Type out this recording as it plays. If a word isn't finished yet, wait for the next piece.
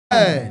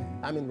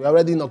I mean, we're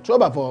already in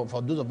October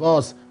for those of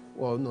us,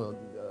 well, no,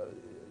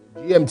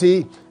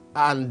 GMT,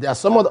 and there are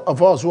some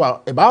of us who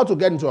are about to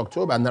get into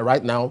October and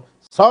right now.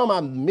 Some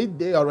are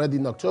midday already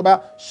in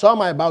October.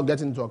 Some are about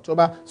getting into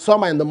October.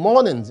 Some are in the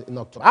mornings in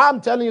October. I'm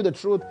telling you the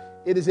truth.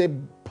 It is a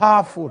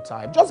powerful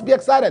time. Just be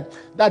excited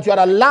that you are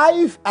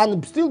alive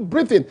and still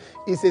breathing.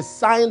 It's a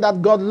sign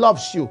that God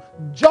loves you.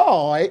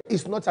 Joy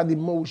is not an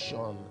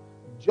emotion.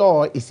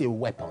 Joy is a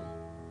weapon.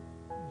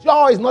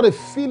 Joy is not a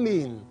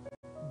feeling.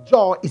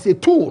 Joy is a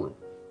tool.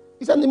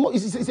 It's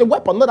a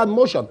weapon, not an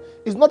emotion.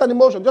 It's not an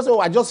emotion. Just say, oh,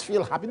 I just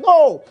feel happy.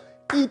 No,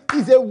 it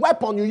is a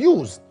weapon you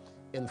use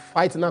in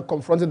fighting and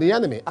confronting the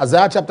enemy.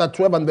 Isaiah chapter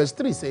 12 and verse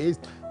 3 says,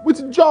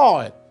 with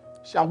joy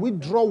shall we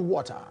draw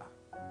water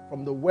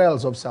from the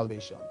wells of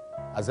salvation.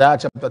 Isaiah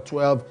chapter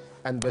 12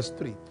 and verse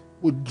 3.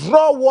 We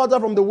draw water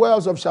from the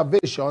wells of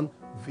salvation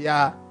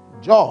via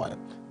joy.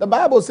 The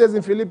Bible says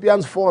in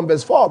Philippians 4 and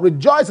verse 4,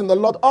 rejoice in the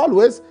Lord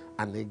always,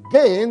 and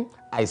again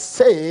I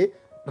say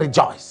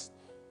rejoice.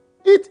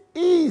 It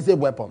is a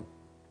weapon.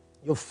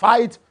 You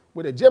fight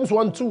with it. James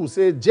 1:2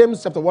 says,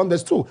 James chapter 1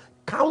 verse 2,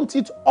 count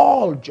it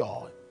all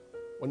joy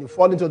when you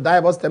fall into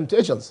diverse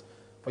temptations.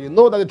 For you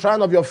know that the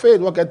trial of your faith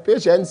worketh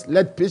patience.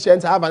 Let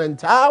patience have an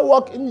entire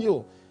work in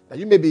you, that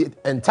you may be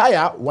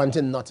entire,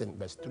 wanting nothing.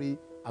 Verse 3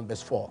 and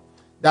verse 4.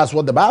 That's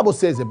what the Bible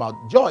says about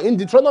joy. In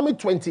Deuteronomy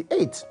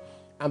 28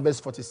 and verse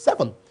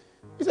 47,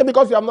 he said,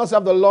 because you have not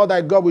served the Lord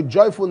thy God with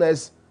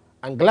joyfulness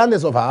and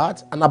gladness of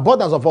heart and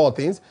abundance of all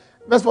things.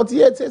 Verse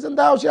 48 says, and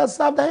thou shalt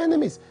serve thy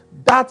enemies.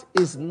 That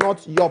is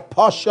not your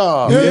portion.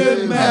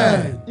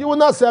 Amen. You will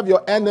not serve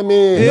your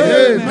enemy.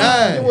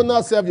 Amen. You will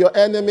not serve your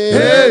enemy.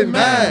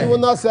 Amen. You will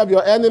not serve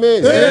your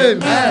enemy.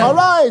 Amen. All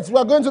right, we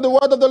are going to the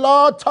word of the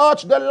Lord.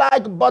 Touch the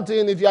like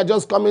button if you are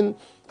just coming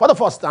for the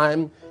first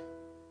time.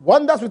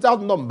 Wonders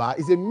Without Number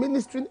is a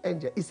ministering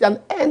angel. It's an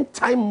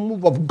end-time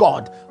move of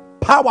God.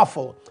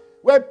 Powerful.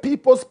 Where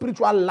people's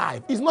spiritual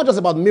life is not just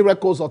about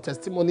miracles or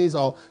testimonies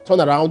or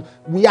turnaround.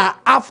 We are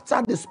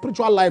after the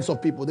spiritual lives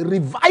of people, the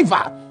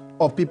reviver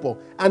of people.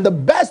 And the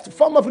best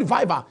form of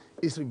reviver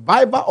is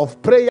reviver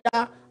of prayer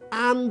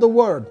and the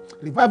word.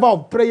 Reviver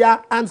of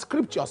prayer and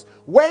scriptures.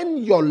 When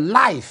your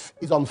life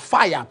is on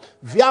fire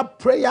via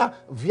prayer,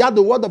 via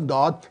the word of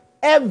God,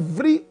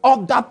 every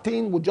other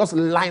thing will just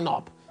line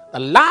up.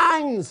 The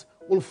lines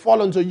will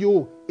fall onto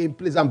you in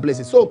pleasant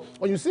places. So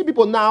when you see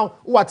people now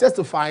who are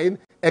testifying,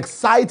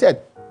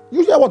 excited,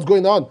 you hear what's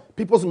going on.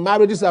 People's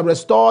marriages are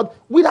restored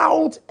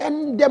without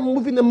them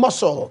moving a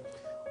muscle.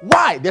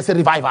 Why? There's a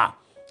revival.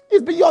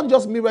 It's beyond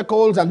just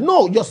miracles. And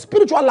no, your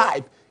spiritual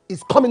life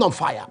is coming on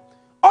fire.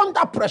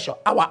 Under pressure,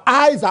 our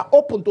eyes are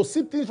open to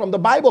see things from the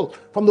Bible,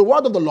 from the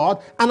word of the Lord.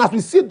 And as we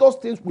see those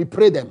things, we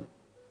pray them.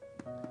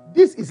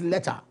 This is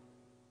letter.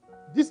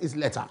 This is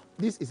letter.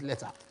 This is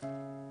letter.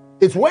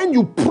 It's when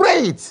you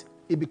pray it,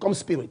 it becomes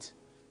spirit.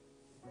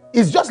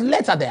 It's just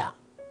letter there.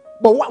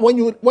 But when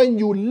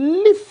you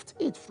lift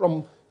it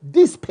from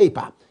this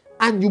paper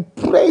and you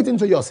pray it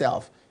into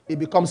yourself, it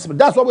becomes spirit.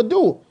 That's what we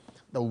do.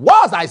 The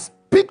words I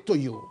speak to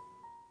you,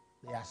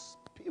 they are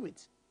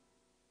spirit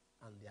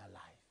and they are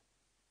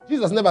life.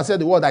 Jesus never said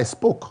the word I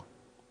spoke.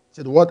 He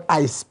said the word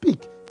I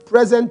speak.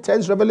 Present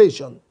tense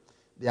revelation.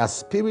 They are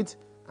spirit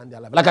and they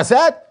are life. Like I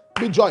said,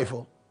 be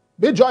joyful.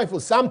 Be joyful.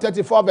 Psalm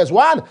 34 verse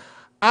 1.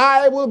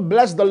 I will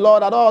bless the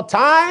Lord at all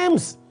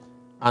times,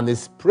 and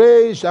his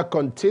praise shall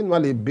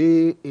continually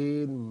be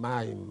in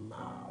my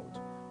mouth.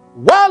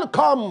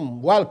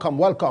 Welcome, welcome,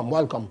 welcome,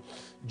 welcome.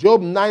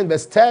 Job 9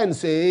 verse 10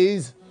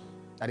 says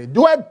that he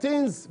doeth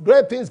things,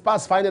 great things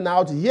past finding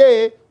out,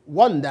 yea,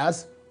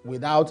 wonders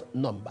without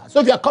number.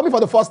 So if you are coming for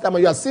the first time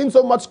and you are seeing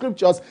so much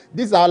scriptures,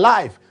 this is our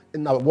life.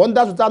 In our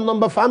Wonders Without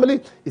Number family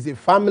is a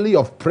family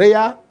of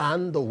prayer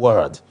and the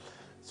word.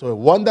 So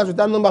wonders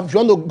without number. If you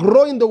want to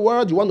grow in the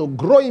word, you want to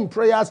grow in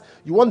prayers,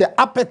 you want the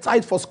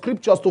appetite for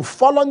scriptures to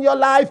fall on your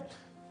life,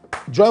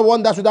 join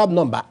Wonders Without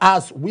Number.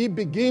 As we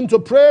begin to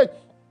pray,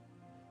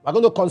 we're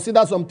going to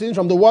consider some things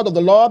from the word of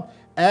the Lord,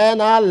 and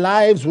our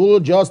lives will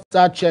just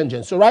start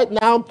changing. So right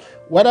now,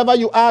 wherever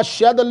you are,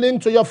 share the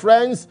link to your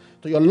friends,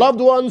 to your loved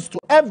ones, to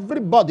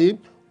everybody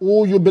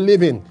who you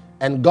believe in.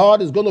 And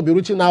God is going to be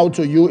reaching out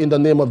to you in the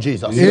name of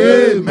Jesus.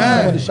 Amen.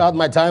 Somebody shout,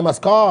 my time has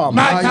come.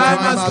 My time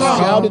has come.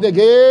 Shout it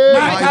again.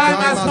 My time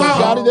has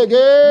come. Shout it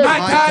again. My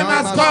time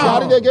has come.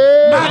 Shout it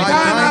again. My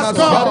time has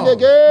come. Shout it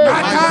again.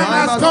 My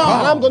time has come.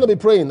 And I'm going to be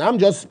praying. I'm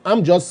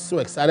just so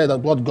excited at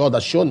what God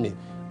has shown me.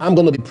 I'm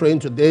going to be praying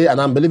today, and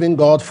I'm believing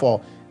God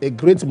for a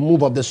great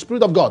move of the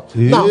Spirit of God.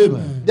 Amen. Now,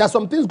 there are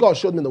some things God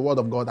showed me in the Word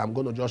of God. I'm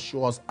going to just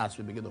show us as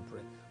we begin to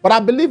pray. But I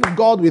believe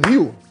God with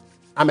you.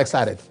 I'm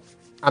excited.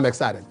 I'm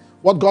excited.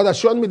 What God has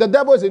shown me, the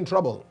devil is in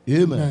trouble.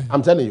 Amen.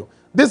 I'm telling you.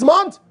 This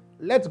month,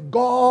 let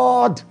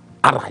God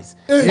arise.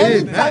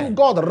 Amen. Anytime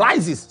God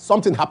rises,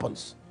 something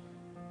happens.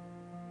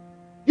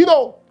 You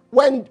know,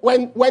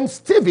 when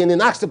Stephen in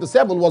Acts chapter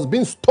 7 was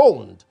being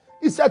stoned,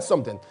 he said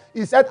something.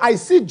 He said, I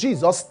see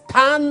Jesus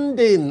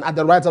standing at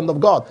the right hand of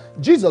God.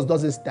 Jesus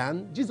doesn't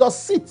stand. Jesus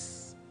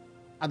sits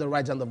at the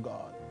right hand of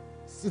God.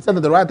 Seated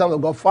at the right hand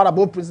of God, far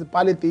above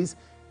principalities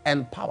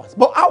and powers.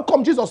 But how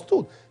come Jesus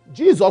stood?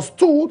 Jesus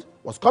stood,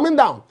 was coming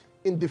down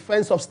in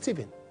defense of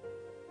Stephen.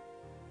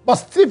 But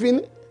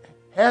Stephen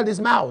held his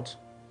mouth.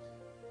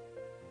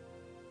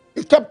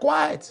 He kept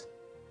quiet.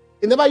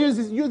 He never used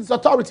his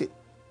authority.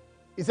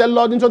 He said,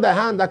 Lord, into thy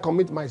hand I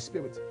commit my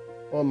spirit.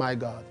 Oh my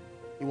God.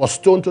 He was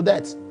stoned to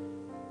death.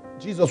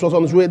 Jesus was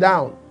on his way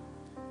down.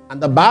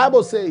 And the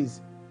Bible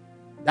says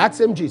that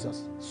same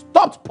Jesus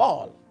stopped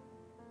Paul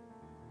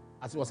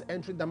as he was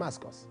entering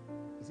Damascus.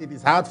 He said,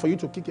 it's hard for you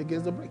to kick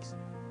against the bricks.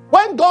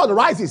 When God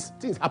rises,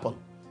 things happen.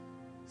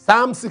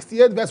 Psalm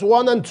 68 verse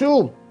 1 and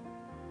 2.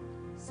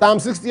 Psalm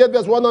 68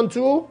 verse 1 and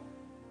 2.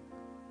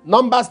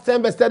 Numbers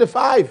 10 verse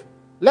 35.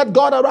 Let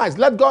God arise.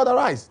 Let God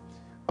arise.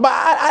 But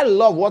I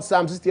love what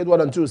Psalm 68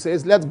 1 and 2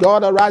 says. Let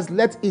God arise.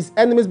 Let his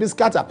enemies be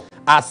scattered.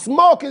 As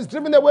smoke is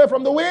driven away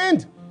from the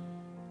wind.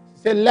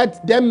 Say,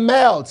 let them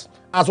melt.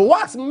 As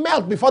wax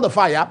melt before the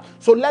fire,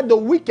 so let the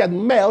wicked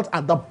melt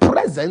at the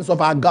presence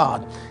of our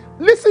God.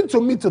 Listen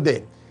to me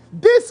today.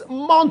 This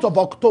month of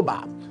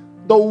October,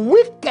 the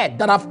wicked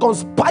that have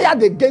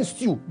conspired against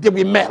you, they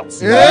will melt.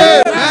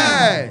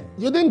 Amen.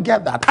 You didn't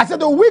get that. I said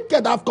the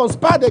wicked that have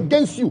conspired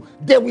against you,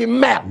 they will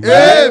melt.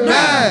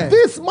 Amen.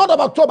 This month of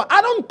October,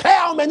 I don't care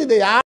how many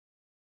they are.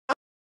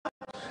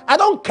 I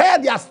don't care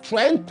their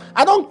strength.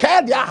 I don't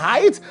care their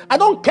height. I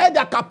don't care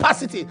their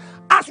capacity.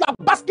 As you are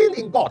basking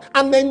in God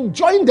and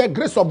enjoying the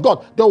grace of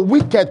God, the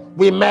wicked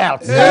will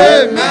melt.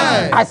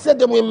 Amen. I said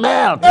they will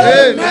melt.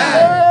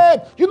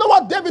 Amen. You know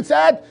what David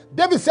said?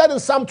 David said in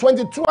Psalm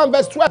 22 and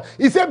verse 12,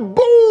 he said,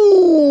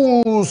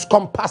 bulls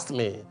compassed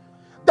me.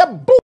 The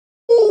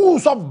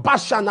bulls of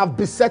Bashan have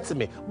beset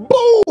me.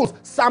 Bulls,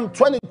 Psalm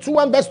 22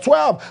 and verse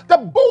 12. The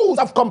bulls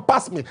have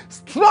compassed me.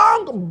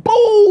 Strong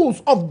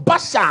bulls of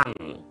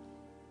Bashan.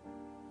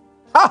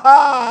 Ha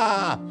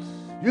ha!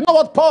 You know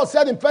what Paul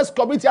said in 1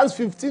 Corinthians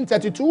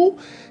 15:32?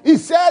 He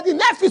said, in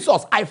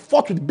Ephesus, I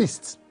fought with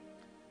beasts.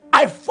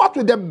 I fought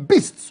with the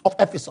beasts of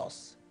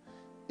Ephesus.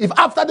 If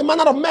after the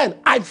manner of men,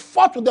 I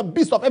fought with the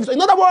beasts of Ephesus.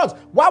 In other words,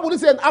 why would he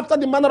say after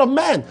the manner of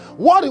men?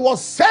 What he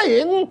was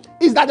saying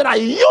is that there are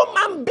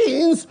human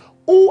beings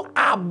who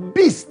are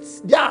beasts.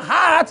 Their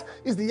heart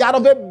is the heart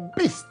of a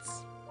beast.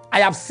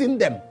 I have seen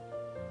them.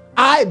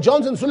 I,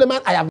 Johnson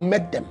Suleiman, I have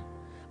met them.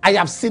 I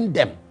have seen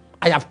them.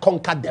 I have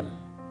conquered them.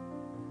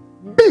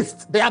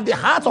 Beasts, they have the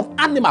hearts of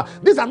animals.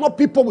 These are not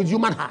people with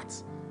human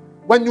hearts.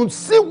 When you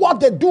see what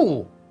they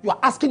do, you are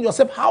asking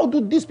yourself, how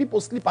do these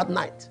people sleep at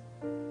night?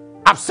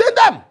 I've seen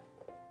them.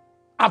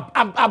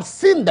 I've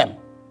seen them.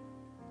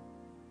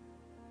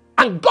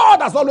 And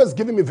God has always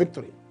given me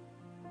victory.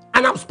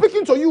 And I'm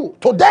speaking to you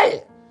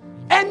today.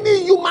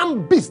 Any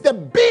human beast, the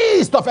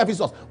beast of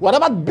Ephesus,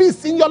 whatever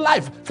beast in your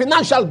life,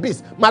 financial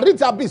beast,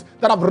 marital beast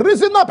that have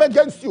risen up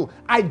against you,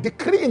 I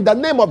decree in the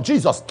name of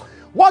Jesus,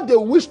 what they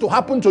wish to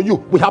happen to you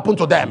will happen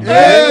to them.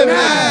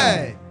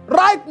 Amen.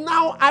 Right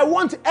now, I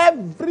want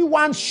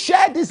everyone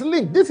share this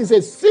link. This is a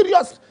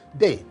serious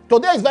day.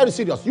 Today is very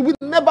serious. You will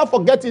never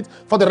forget it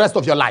for the rest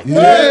of your life.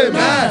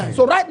 Amen.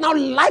 So right now,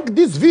 like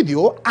this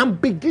video and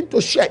begin to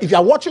share. If you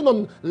are watching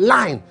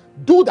online,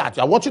 do that.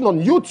 You are watching on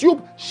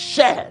YouTube,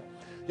 share.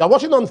 You are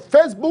watching on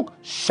Facebook,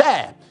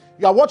 share.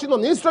 You are watching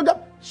on Instagram,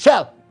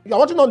 share. You are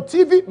watching on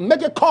TV,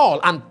 make a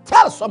call and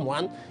tell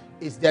someone,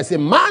 is there's a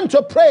man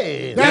to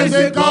pray. There's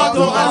a God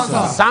to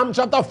answer. Psalm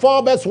chapter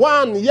 4 verse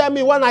 1. Hear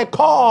me when I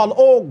call,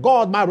 O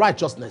God, my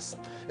righteousness.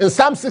 In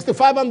Psalm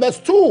 65 and verse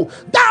 2.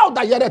 Thou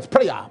that hearest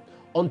prayer,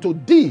 unto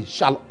thee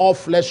shall all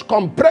flesh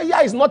come.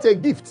 Prayer is not a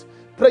gift.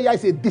 Prayer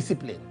is a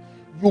discipline.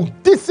 You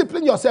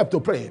discipline yourself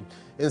to pray.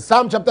 In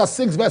Psalm chapter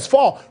 6 verse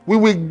 4. We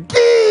will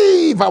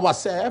give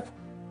ourselves.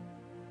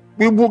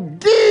 We will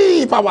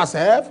give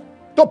ourselves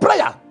to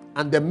prayer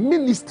and the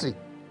ministry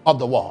of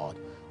the word.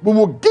 We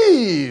will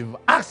give,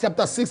 Acts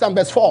chapter 6 and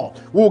verse 4.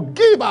 We will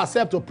give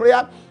ourselves to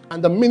prayer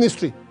and the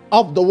ministry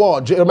of the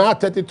word. Jeremiah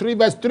 33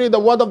 verse 3, the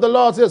word of the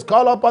Lord says,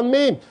 call upon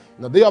me in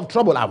the day of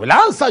trouble. I will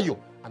answer you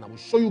and I will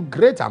show you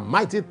great and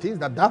mighty things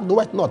that thou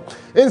knowest not.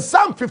 In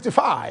Psalm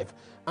 55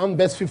 and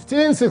verse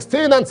 15,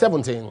 16 and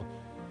 17,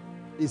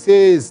 he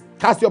says,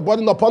 cast your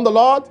burden upon the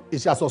Lord, he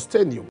shall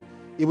sustain you.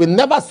 He will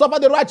never suffer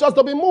the righteous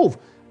to be moved.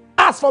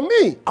 As for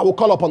me, I will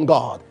call upon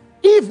God.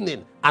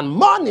 Evening and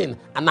morning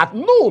and at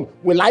noon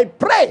will I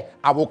pray.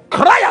 I will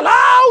cry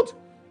aloud.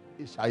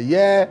 He shall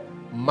hear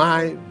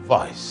my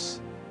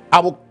voice. I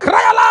will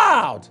cry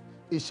aloud.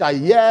 He shall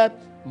hear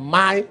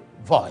my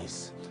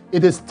voice.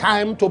 It is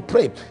time to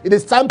pray. It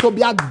is time to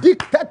be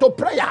addicted to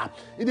prayer.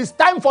 It is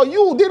time for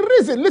you. The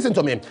reason, listen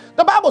to me.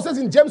 The Bible says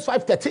in James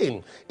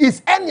 5:13,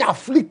 is any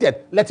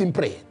afflicted, let him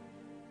pray.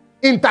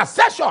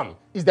 Intercession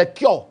is the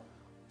cure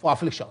for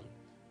affliction.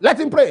 Let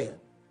him pray.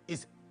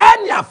 Is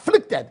any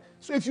afflicted.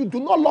 So if you do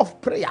not love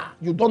prayer,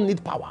 you don't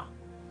need power.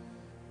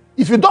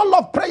 If you don't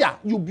love prayer,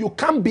 you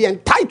can't be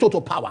entitled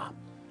to power.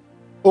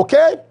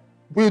 Okay?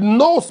 We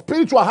know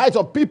spiritual heights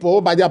of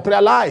people by their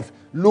prayer life.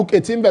 Luke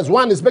 18 verse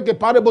 1 is make a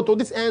parable to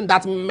this end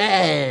that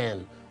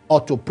men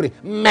ought to pray.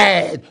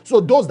 Men. So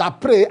those that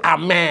pray are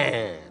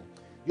men.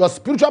 Your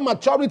spiritual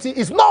maturity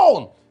is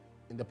known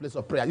in the place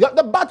of prayer.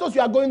 The battles you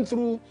are going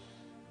through,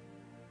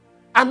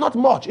 and not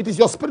much. It is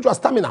your spiritual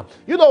stamina.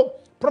 You know,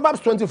 Proverbs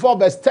 24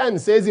 verse 10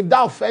 says, if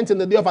thou faint in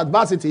the day of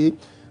adversity,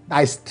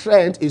 thy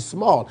strength is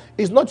small.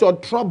 It's not your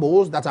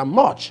troubles that are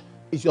much.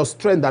 It's your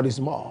strength that is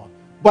small.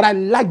 But I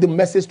like the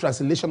Message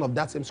translation of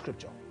that same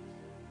scripture.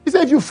 He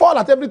said, if you fall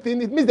at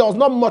everything, it means there was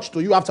not much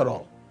to you after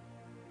all.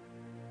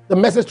 The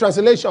Message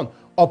translation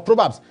of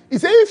Proverbs. He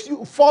said, if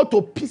you fall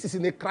to pieces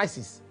in a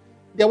crisis,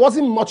 there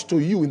wasn't much to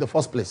you in the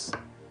first place.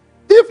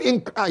 If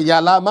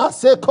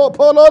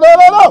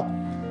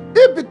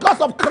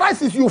because of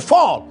crisis you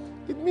fall,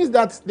 it means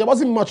that there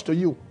wasn't much to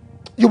you.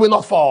 You will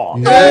not fall.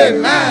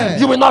 Amen.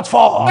 You will not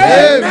fall.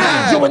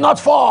 Amen. You will not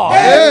fall.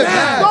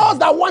 Amen. Those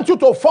that want you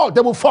to fall,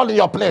 they will fall in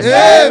your place.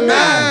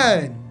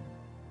 Amen.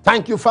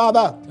 Thank you,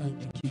 Father.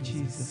 Thank you,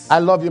 Jesus. I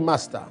love you,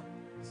 Master.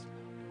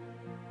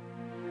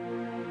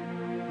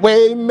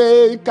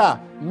 Waymaker,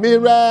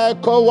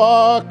 miracle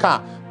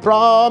worker,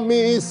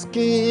 promise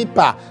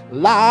keeper,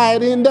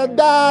 light in the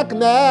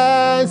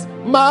darkness,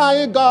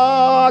 my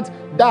God,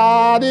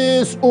 that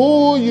is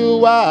who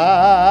you are.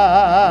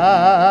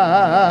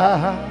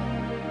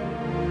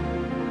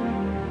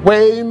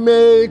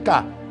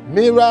 Waymaker,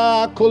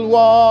 miracle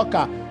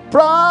worker,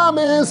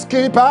 promise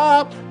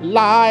keeper,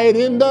 light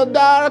in the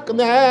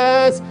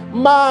darkness,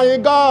 my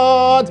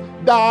God,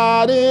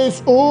 that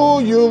is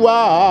who you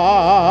are.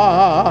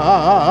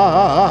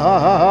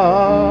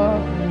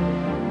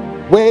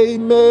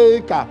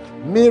 Waymaker,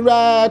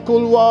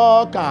 miracle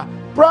worker,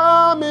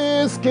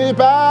 promise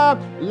keeper,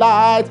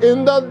 light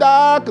in the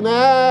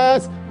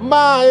darkness,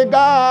 my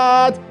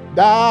God,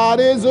 that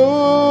is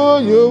who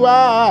you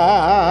are.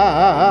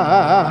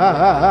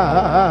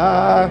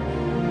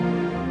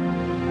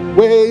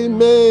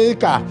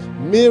 Waymaker,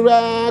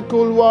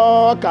 miracle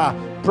worker,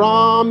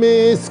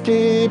 promise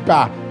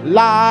keeper,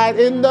 light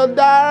in the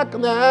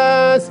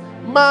darkness,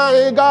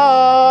 my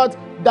God,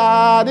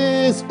 that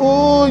is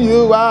who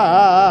you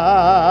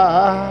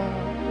are.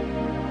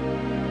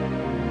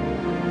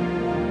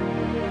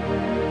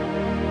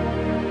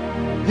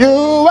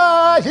 You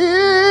are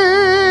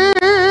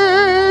here,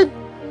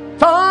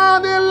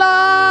 turning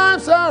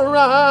lives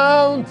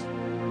around.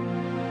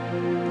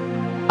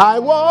 I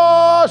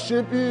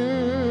worship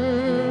you.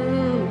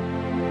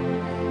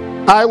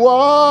 I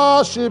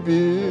worship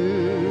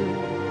you.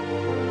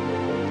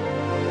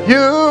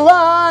 You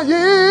are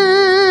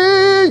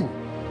here,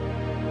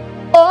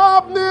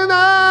 opening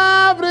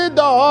every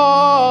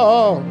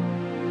door.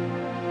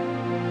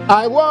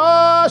 I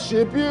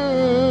worship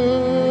you.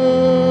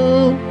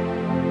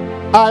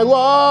 I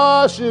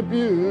worship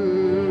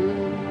you.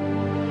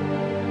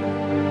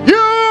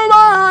 You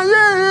are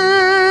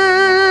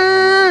here,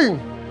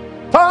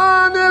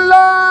 turning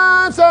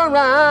lives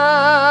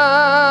around.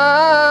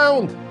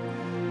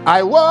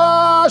 I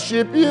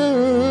worship you.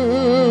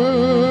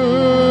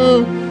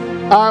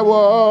 I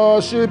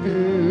worship you.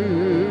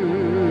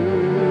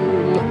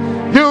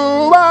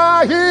 You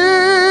are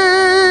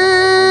here,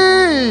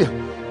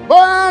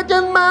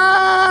 working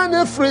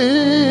man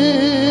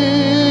free.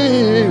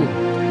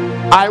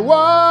 I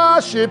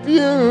worship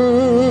you.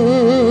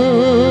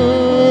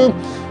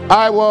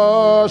 I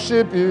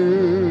worship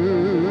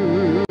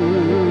you.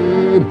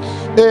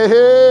 Hey,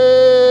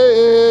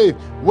 hey,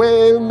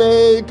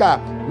 waymaker,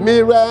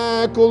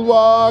 miracle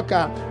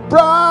worker,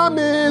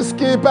 promise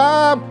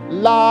keeper,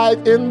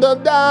 light in the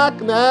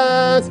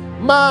darkness,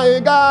 my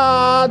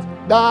God,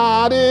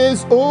 that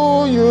is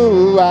who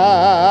you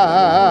are.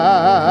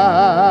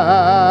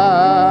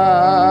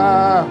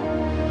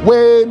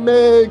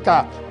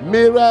 Waymaker,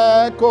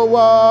 miracle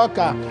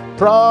worker,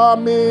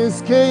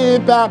 promise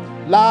keeper,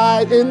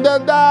 light in the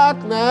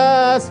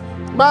darkness,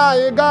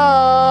 my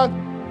God,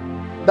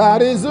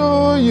 that is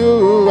who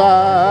you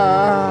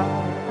are.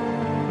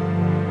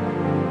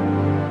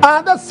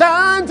 At the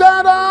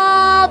center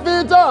of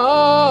it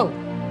all,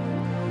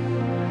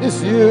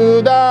 it's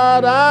you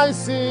that I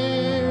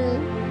see.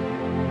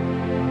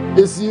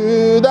 It's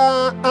you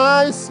that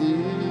I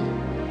see.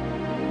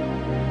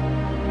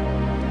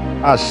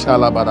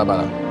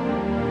 Ashalabadabada.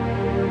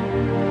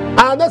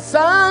 At the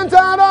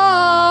center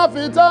of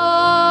it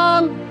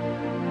all,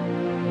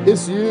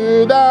 it's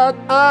you that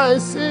I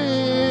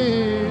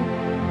see.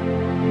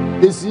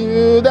 It's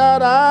you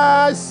that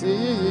I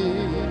see.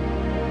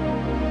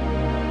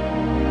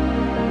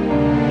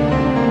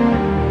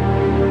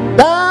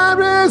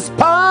 There is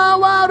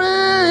power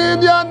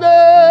in your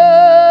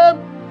name.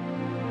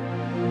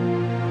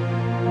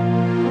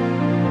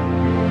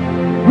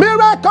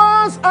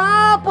 Miracles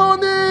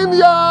happen in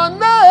your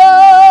name.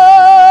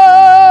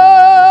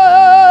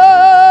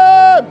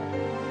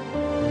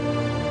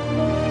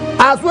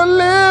 As we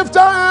lift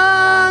our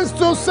hands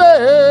to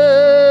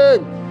say,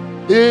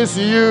 it's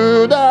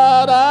you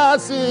that I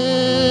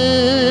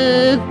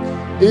see.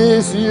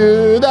 It's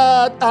you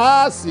that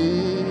I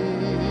see.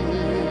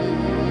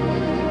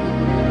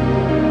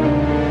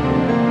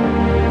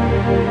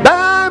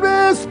 There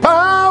is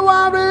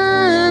power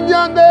in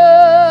your name.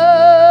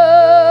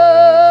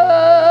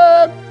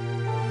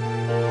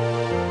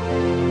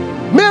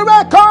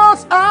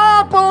 Miracles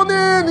happen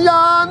in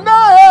your name.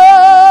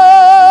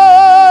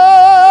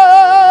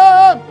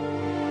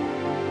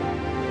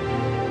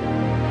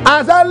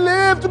 As I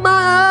lift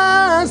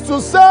my hands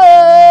to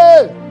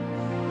say,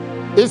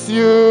 it's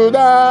you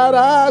that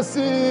I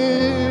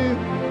see.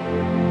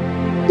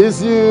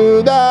 It's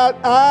you that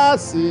I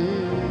see.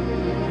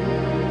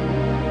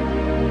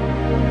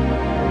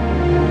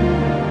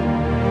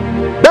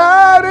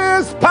 There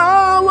is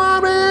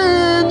power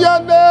in your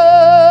name.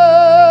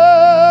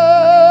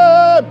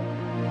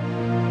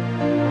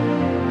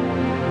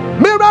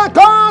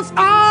 Miracles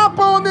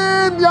happen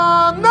in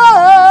your name.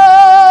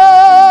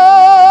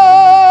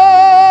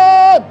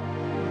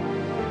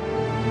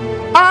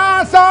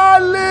 As I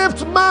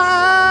lift my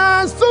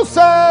hands to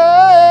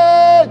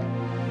say,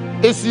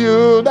 it's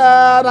you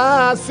that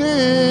I see.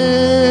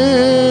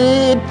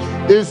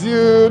 It's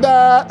you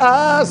that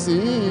I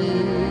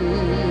see.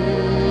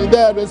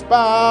 There is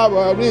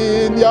power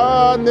in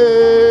your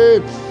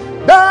name.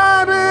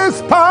 There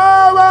is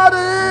power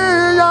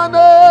in your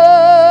name.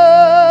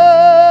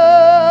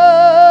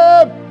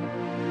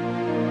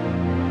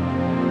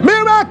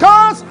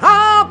 Miracles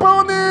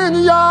happen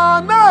in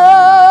your name.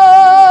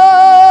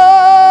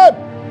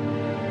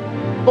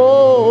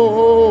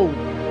 Oh,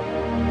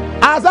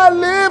 as I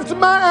lift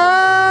my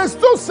hands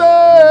to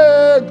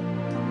say,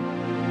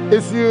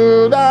 it's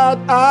you that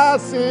I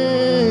see.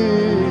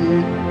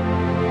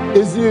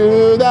 It's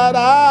you that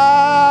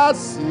I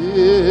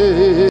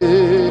see.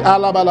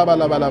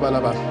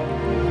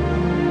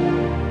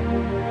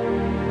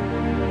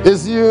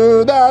 It's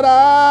you that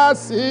I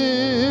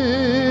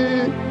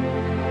see.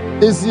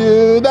 It's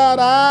you that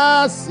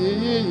I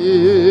see.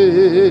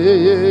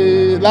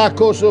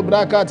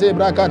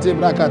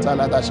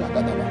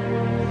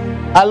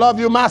 I love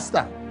you,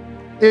 Master.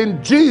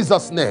 In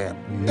Jesus' name.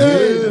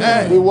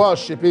 Amen. We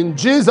worship. In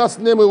Jesus'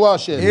 name we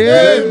worship.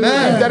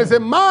 Amen. If there is a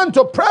man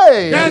to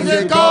pray, There is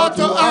a God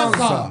to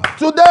answer.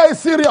 Today is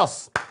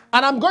serious.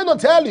 And I'm going to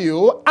tell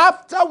you,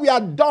 after we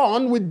are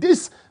done with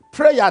this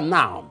prayer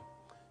now,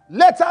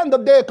 later in the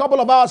day, a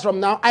couple of hours from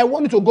now, I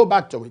want you to go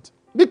back to it.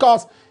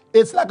 Because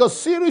it's like a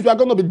series we are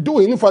going to be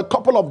doing for a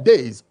couple of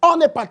days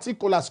on a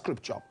particular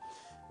scripture.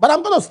 But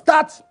I'm going to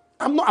start.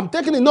 I'm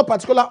taking it in no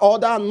particular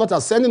order. I'm not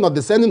ascending or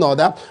descending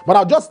order. But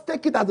I'll just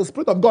take it as the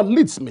Spirit of God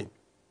leads me.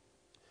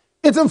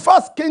 It's in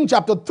 1 Kings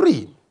chapter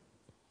 3.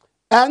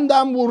 And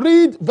we'll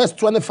read verse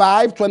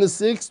 25,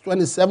 26,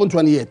 27,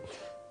 28.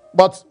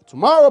 But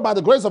tomorrow, by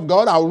the grace of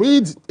God, I'll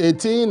read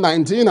 18,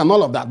 19, and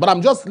all of that. But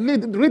I'm just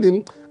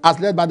reading as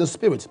led by the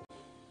Spirit.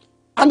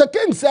 And the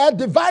king said,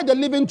 divide the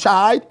living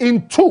child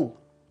in two,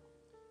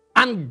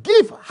 and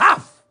give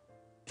half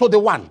to the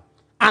one,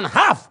 and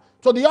half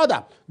to the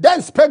other.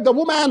 Then spake the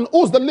woman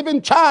whose the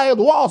living child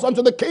was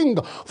unto the king,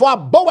 for her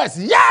Boaz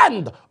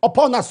yearned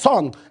upon her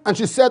son. And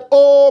she said,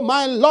 oh,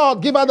 my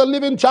Lord, give her the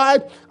living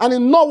child, and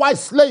in no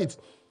wise slay it.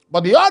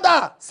 But the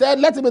other said,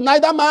 let it be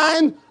neither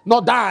mine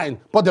nor thine,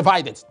 but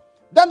divide it.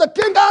 Then the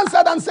king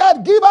answered and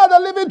said, give her the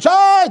living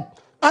child,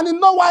 and in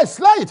no wise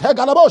slay it,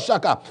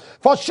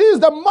 for she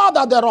is the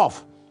mother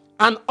thereof.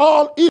 And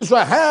all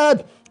Israel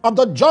heard of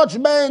the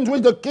judgment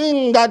which the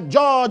king had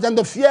judged, and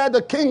they feared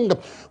the king,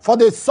 for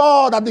they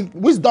saw that the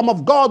wisdom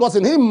of God was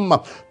in him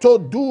to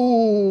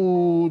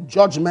do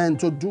judgment,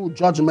 to do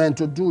judgment,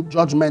 to do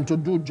judgment, to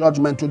do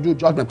judgment, to do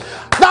judgment.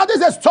 Now, this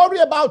is a story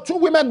about two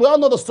women. We all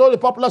know the story,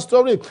 popular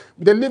story.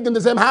 They lived in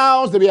the same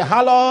house. They were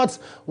harlots.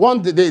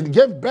 One, they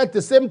gave birth at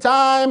the same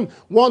time.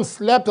 One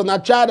slept on a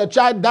child. The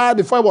child died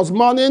before it was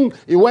morning.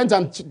 He went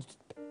and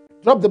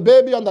dropped the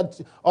baby on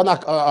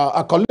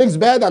a colleague's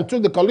bed and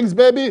took the colleague's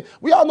baby.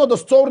 We all know the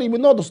story. We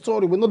know the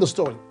story. We know the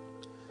story.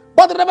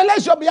 But the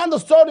revelation behind the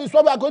story is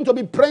what we are going to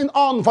be praying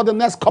on for the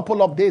next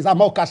couple of days.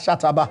 Amoka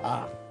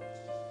Shatabaha.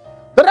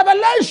 The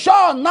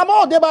revelation.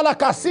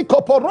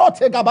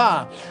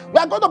 We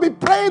are going to be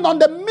praying on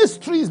the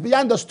mysteries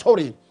behind the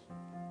story.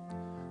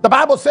 The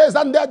Bible says,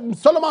 and then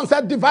Solomon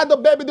said, divide the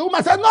baby. The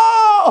woman said,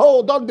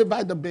 no, don't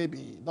divide the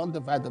baby. Don't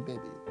divide the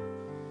baby.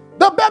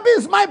 The baby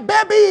is my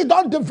baby.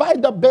 Don't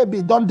divide the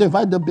baby. Don't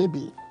divide the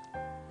baby.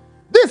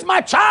 This is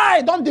my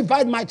child. Don't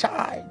divide my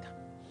child.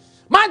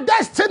 My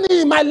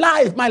destiny, my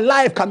life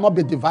cannot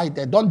be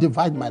divided. Don't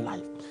divide my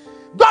life.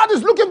 God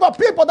is looking for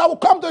people that will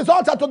come to his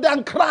altar today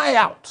and cry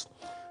out.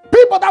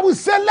 People that will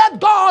say, let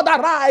God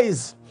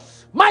arise.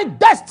 My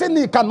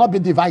destiny cannot be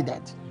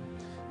divided.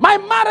 My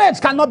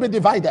marriage cannot be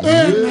divided.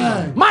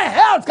 Amen. My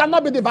health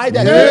cannot be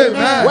divided.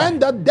 Amen. When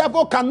the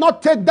devil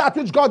cannot take that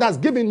which God has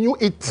given you,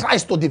 he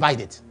tries to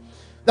divide it.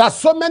 There are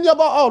so many of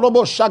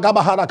us.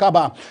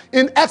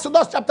 In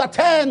Exodus chapter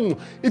 10,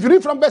 if you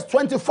read from verse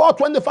 24,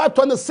 25,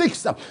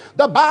 26,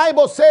 the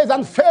Bible says,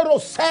 and Pharaoh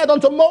said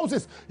unto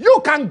Moses,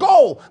 you can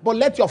go, but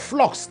let your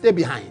flock stay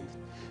behind.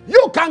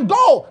 You can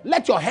go,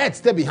 let your head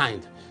stay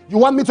behind. You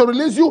want me to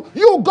release you?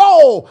 You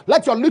go.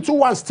 Let your little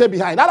ones stay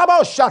behind.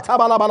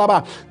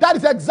 That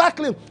is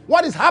exactly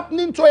what is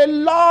happening to a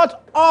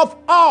lot of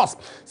us.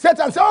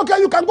 Satan said, okay,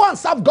 you can go and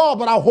serve God,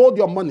 but I'll hold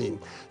your money.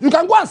 You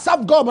can go and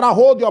serve God, but I'll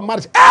hold your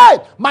marriage. Hey,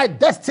 my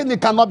destiny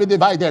cannot be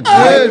divided.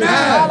 Amen.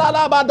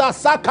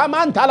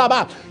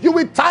 You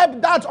will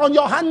type that on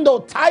your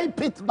handle.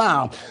 Type it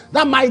now.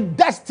 That my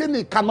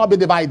destiny cannot be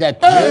divided.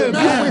 Amen.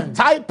 You will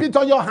type it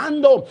on your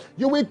handle.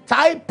 You will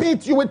type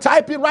it. You will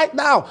type it right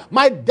now.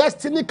 My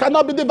destiny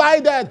cannot be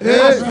divided.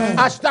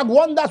 Hashtag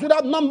wonders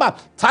without number.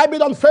 Type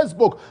it on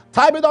Facebook.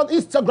 Type it on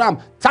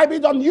Instagram. Type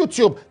it on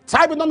YouTube.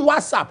 Type it on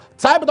WhatsApp.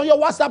 Type it on your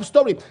WhatsApp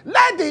story.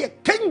 Let the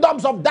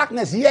kingdoms of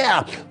darkness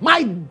hear.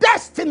 My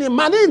destiny,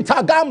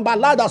 maninta gamba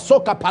lada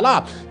soka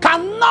pala,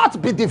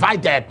 cannot be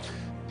divided.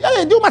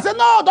 Yeah, you must say,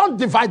 no, don't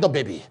divide the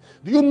baby.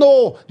 Do you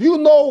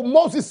know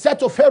Moses said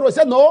to Pharaoh, he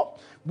said, no,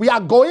 we are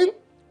going,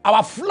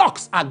 our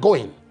flocks are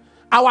going.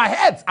 Our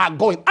heads are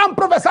going. I'm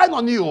prophesying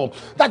on you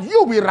that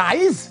you will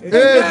rise.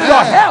 Amen.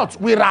 Your health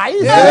will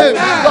rise.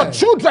 Amen. Your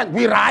children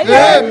will rise.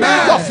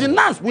 Amen. Your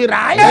finance will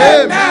rise.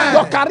 Amen.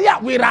 Your career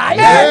will rise.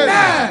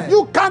 Amen.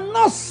 You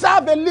cannot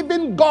serve a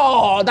living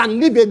God and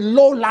live a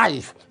low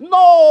life.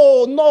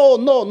 No.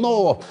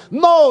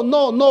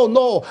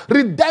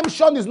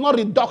 Redemption is not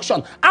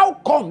reduction. How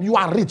come you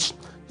are rich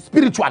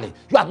spiritually?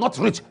 You are not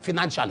rich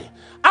financially.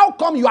 How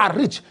come you are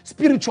rich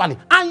spiritually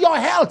and your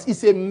health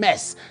is a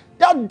mess?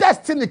 Your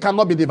destiny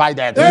cannot be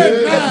divided.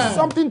 There's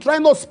something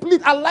trying to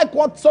split. I like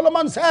what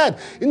Solomon said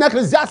in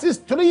Ecclesiastes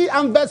 3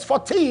 and verse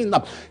 14.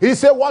 He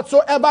said,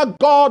 whatsoever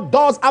God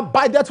does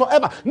abideth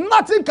forever.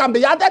 Nothing can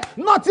be added.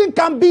 Nothing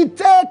can be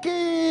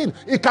taken.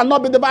 It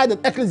cannot be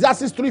divided.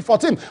 Ecclesiastes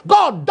 3:14.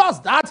 God does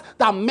that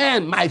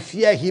men might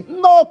fear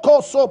him. No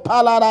koso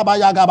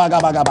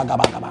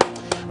palarabagabagabagabagaba.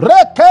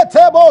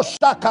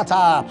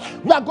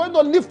 We are going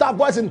to lift our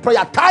voice in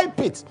prayer. Type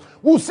it.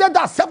 We'll say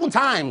that 7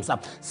 times.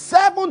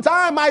 7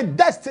 times, my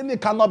destiny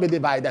cannot be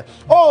divided.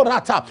 Oh,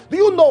 Rata. Do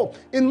you know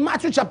in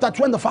Matthew chapter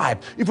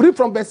 25, if you read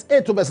from verse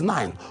 8 to verse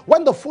 9,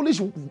 when the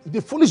foolish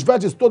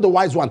virgins told the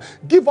wise one,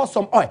 give us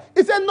some oil.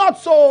 He said, not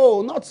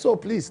so,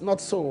 please, not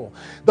so.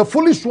 The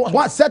foolish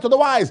one said to the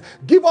wise,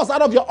 give us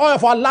out of your oil,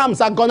 for our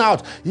lamps are gone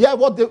out. Hear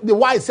what the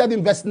wise said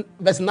in verse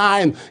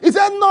 9. He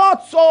said,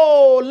 not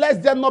so,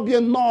 lest there not be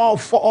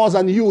enough for us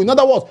and you. In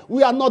other words,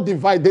 we are not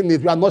dividing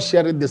it. We are not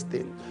sharing this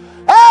thing.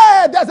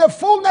 Hey, there's a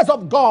fullness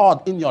of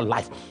God in your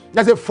life.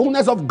 There's a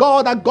fullness of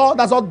God that God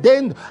has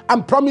ordained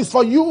and promised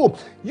for you.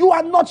 You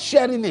are not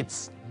sharing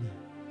it.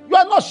 You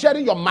are not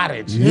sharing your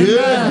marriage.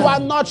 Yeah. You are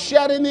not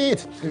sharing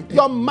it.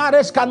 Your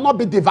marriage cannot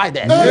be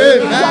divided.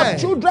 Amen. Your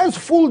children's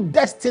full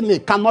destiny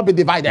cannot be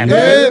divided.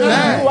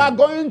 Amen. You are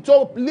going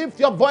to lift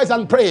your voice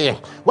and pray.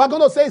 We are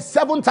going to say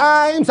 7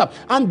 times,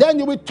 and then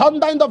you will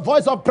thunder in the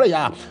voice of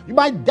prayer.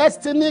 My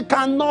destiny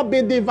cannot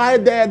be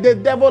divided. The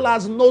devil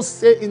has no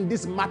say in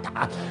this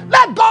matter.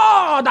 Let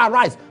God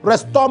arise.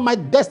 Restore my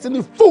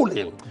destiny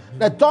fully.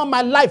 Return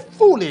my life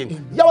fully.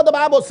 Hear what the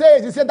Bible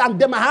says. He said that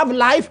they might have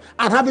life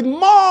and have it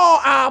more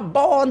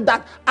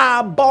abundant.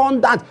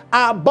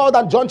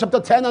 John chapter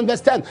 10 and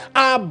verse 10.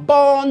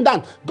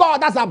 Abundant.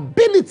 God has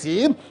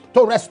ability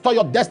to restore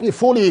your destiny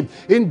fully.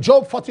 In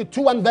Job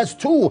 42 and verse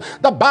 2,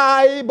 the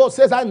Bible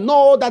says, I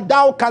know that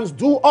thou canst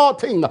do all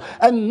things,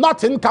 and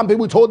nothing can be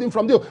withholding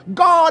from thee.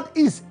 God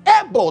is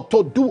able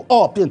to do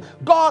all things.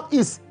 God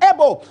is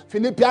able.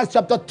 Philippians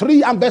chapter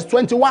 3 and verse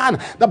 21,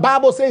 the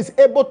Bible says,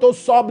 able to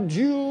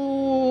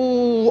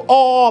subdue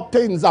all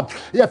things.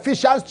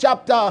 Ephesians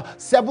chapter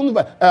 7,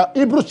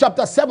 Hebrews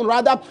chapter 7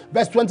 rather,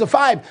 verse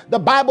 25, the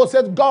Bible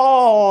says,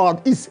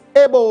 God is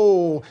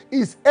able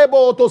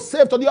to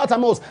save to the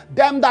uttermost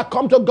them that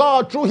come to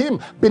God through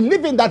him,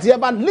 believing that he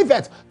ever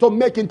liveth to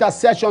make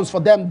intercessions for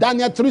them.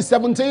 Daniel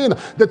 3:17,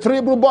 the 3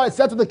 Hebrew boys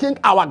said to the king,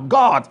 our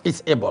God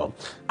is able.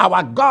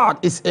 Our God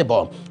is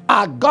able.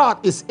 Our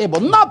God is able.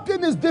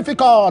 Nothing is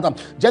difficult.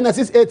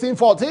 Genesis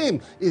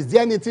 18:14, is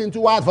there anything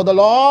too hard for the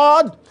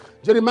Lord?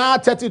 Jeremiah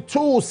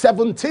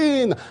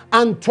 32:17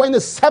 and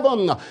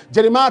 27.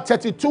 Jeremiah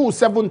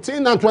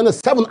 32:17 and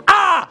 27.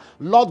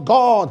 Lord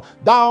God,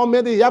 thou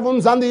made the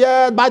heavens and the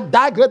earth by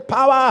thy great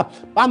power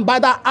and by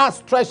thy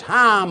outstretched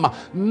arm.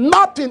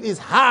 Nothing is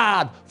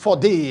hard for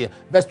thee.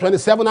 Verse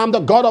 27, I'm the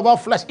God of all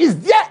flesh. Is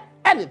there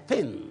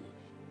anything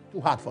too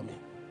hard for me?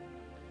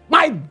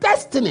 My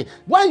destiny.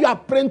 When you are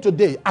praying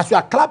today, as you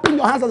are clapping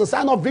your hands as a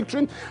sign of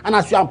victory, and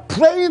as you are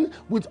praying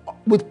with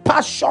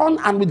passion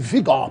and with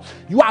vigor,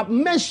 you are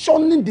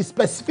mentioning the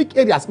specific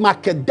areas. My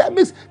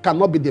academics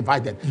cannot be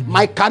divided.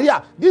 My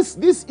career,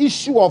 this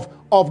issue of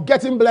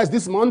getting blessed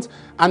this month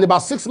and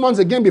about 6 months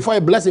again before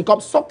a blessing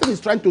comes, something is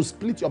trying to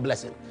split your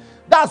blessing.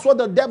 That's what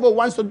the devil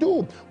wants to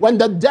do. When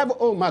the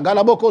devil, when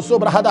the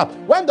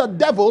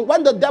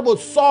devil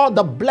saw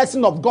the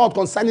blessing of God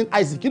concerning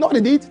Isaac, you know what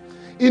he did?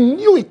 He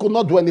knew he could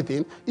not do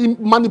anything. He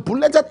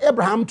manipulated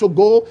Abraham to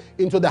go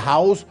into the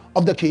house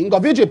of the king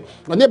of Egypt.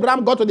 When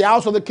Abraham got to the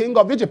house of the king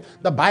of Egypt,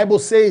 the Bible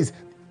says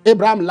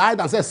Abraham lied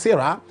and said,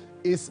 Sarah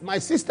is my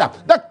sister.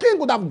 The king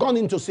would have gone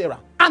into Sarah,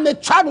 and the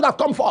child would have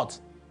come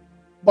forth.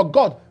 But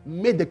God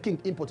made the king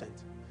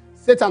impotent.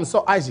 Satan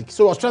saw Isaac,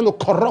 so he was trying to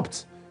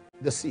corrupt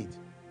the seed.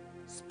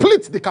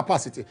 Split the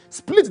capacity,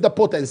 split the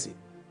potency.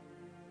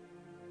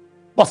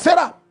 But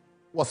Sarah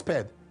was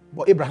spared,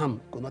 but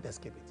Abraham could not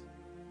escape it.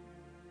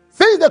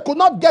 Since they could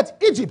not get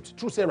Egypt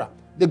through Sarah,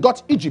 they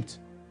got Egypt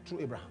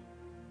through Abraham.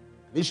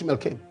 And Ishmael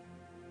came.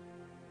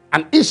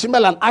 And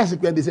Ishmael and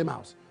Isaac were in the same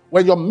house.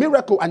 When your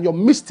miracle and your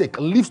mistake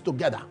lives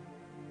together,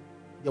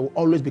 there will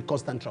always be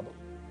constant trouble.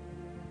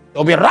 There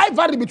will be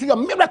rivalry between your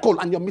miracle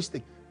and your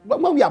mistake.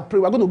 When we are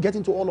praying, we're going to get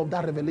into all of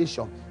that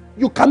revelation.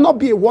 You cannot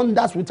be a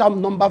wonders without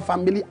number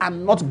family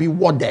and not be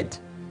worded.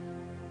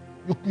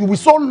 You will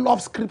so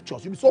love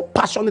scriptures. You'll be so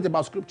passionate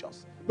about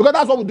scriptures. Because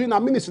that's what we do in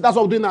our ministry. That's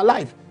what we do in our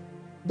life.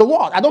 The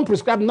word. I don't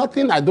prescribe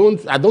nothing. I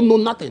don't know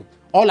nothing.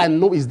 All I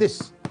know is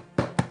this.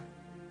 And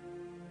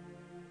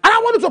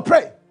I want you to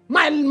pray.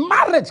 My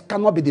marriage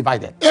cannot be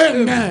divided.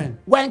 Amen.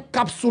 We're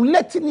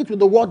encapsulating it with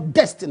the word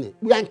destiny.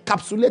 We are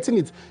encapsulating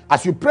it.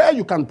 As you pray,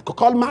 you can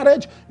call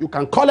marriage. You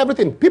can call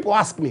everything. People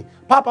ask me,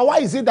 Papa, why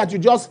is it that you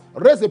just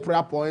raise a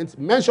prayer point,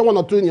 mention one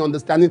or two in your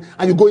understanding,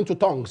 and you go into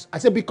tongues? I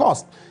say,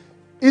 because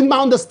in my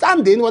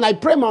understanding, when I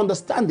pray my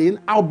understanding,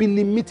 I'll be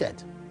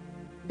limited.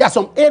 There are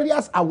some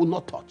areas I will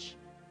not touch.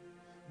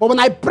 But when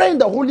I pray in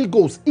the Holy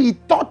Ghost,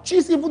 it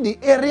touches even the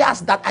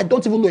areas that I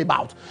don't even know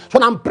about. So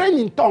when I'm praying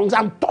in tongues,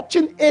 I'm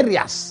touching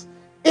areas.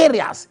 I'm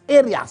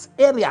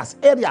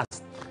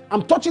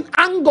touching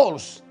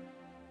angles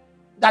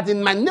that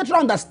in my natural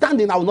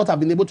understanding, I would not have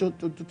been able to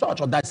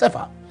touch or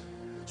decipher.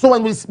 So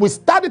when we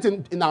start it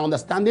in our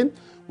understanding,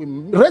 we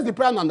raise the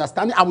prayer and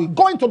understanding, and we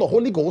go into the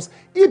Holy Ghost,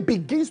 it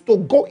begins to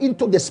go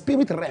into the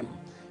spirit realm,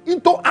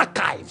 into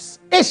archives,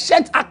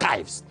 ancient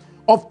archives,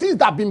 of things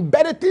that have been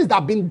buried, things that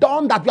have been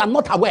done that we are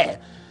not aware.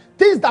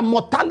 Things that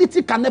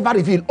mortality can never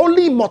reveal.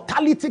 Only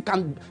immortality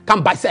can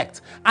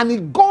bisect. And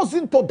it goes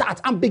into that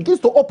and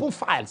begins to open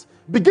files,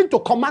 begin to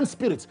command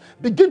spirits,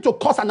 begin to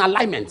cause an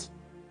alignment.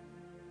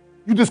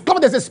 You discover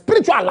there's a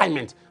spiritual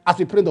alignment as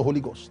we pray in the Holy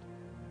Ghost.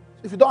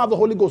 If you don't have the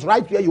Holy Ghost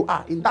right where you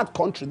are, in that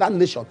country, that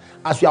nation,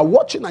 as you are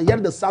watching and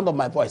hearing the sound of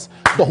my voice,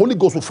 the Holy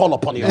Ghost will fall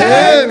upon you.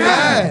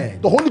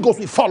 Amen. The Holy Ghost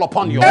will fall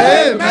upon you.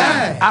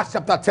 Amen. Acts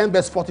chapter 10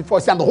 verse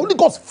 44 says, and the Holy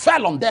Ghost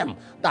fell on them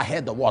that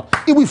heard the word.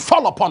 It will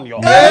fall upon you.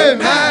 Amen.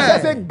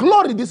 There's a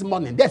glory this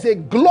morning. There's a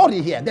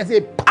glory here. There's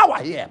a power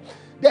here.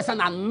 There's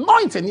an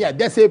anointing here.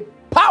 There's a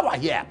power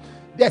here.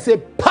 There's a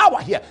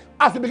power here.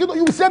 As we begin,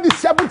 you will say this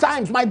 7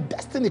 times. My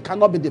destiny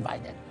cannot be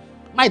divided.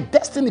 My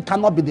destiny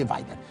cannot be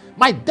divided.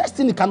 My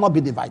destiny cannot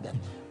be divided.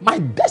 My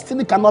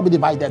destiny cannot be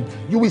divided.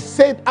 You will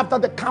say it after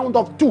the count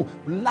of 2,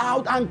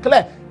 loud and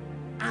clear.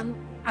 And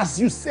as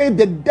you say,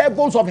 the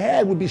devils of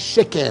hell will be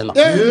shaken.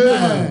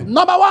 Amen.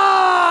 Number 1.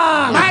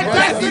 My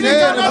destiny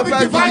cannot be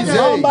divided.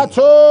 Number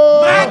 2.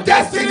 My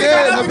destiny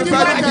cannot be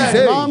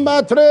divided.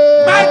 Number 3.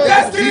 My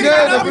destiny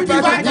cannot be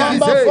divided.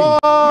 Number 4.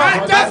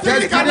 My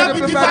destiny cannot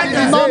be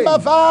divided. Number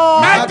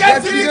 5. My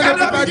destiny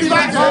cannot be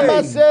divided.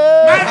 Number 6.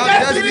 My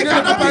destiny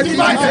cannot be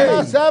divided.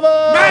 Number 7.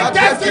 My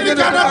destiny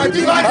cannot be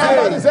divided.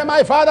 Somebody say,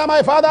 my Father,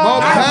 my Father.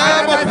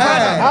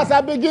 As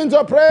I begin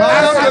to pray,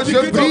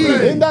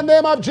 in the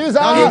name of Jesus,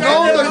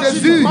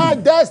 my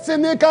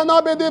destiny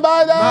cannot be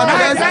divided.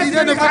 My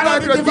destiny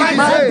cannot be divided.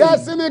 My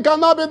destiny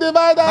cannot be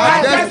divided.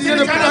 My destiny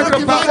cannot be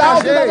divided.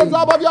 Shout it at the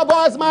top of your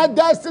voice. My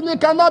destiny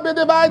cannot be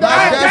divided.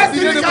 My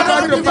destiny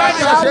cannot be divided.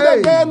 Shout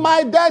again.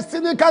 My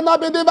destiny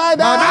cannot be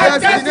divided. My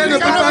destiny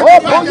cannot be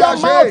Open your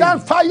mouth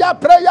and fire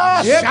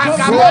prayers. In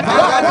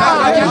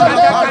the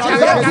name of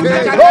Jesus.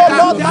 Oh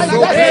Lord, my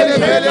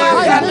destiny,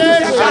 my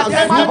ministry,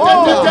 my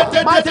home,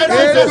 my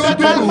finances,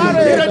 my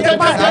marriage,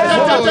 my health,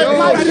 my children,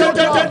 my family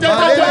cannot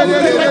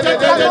be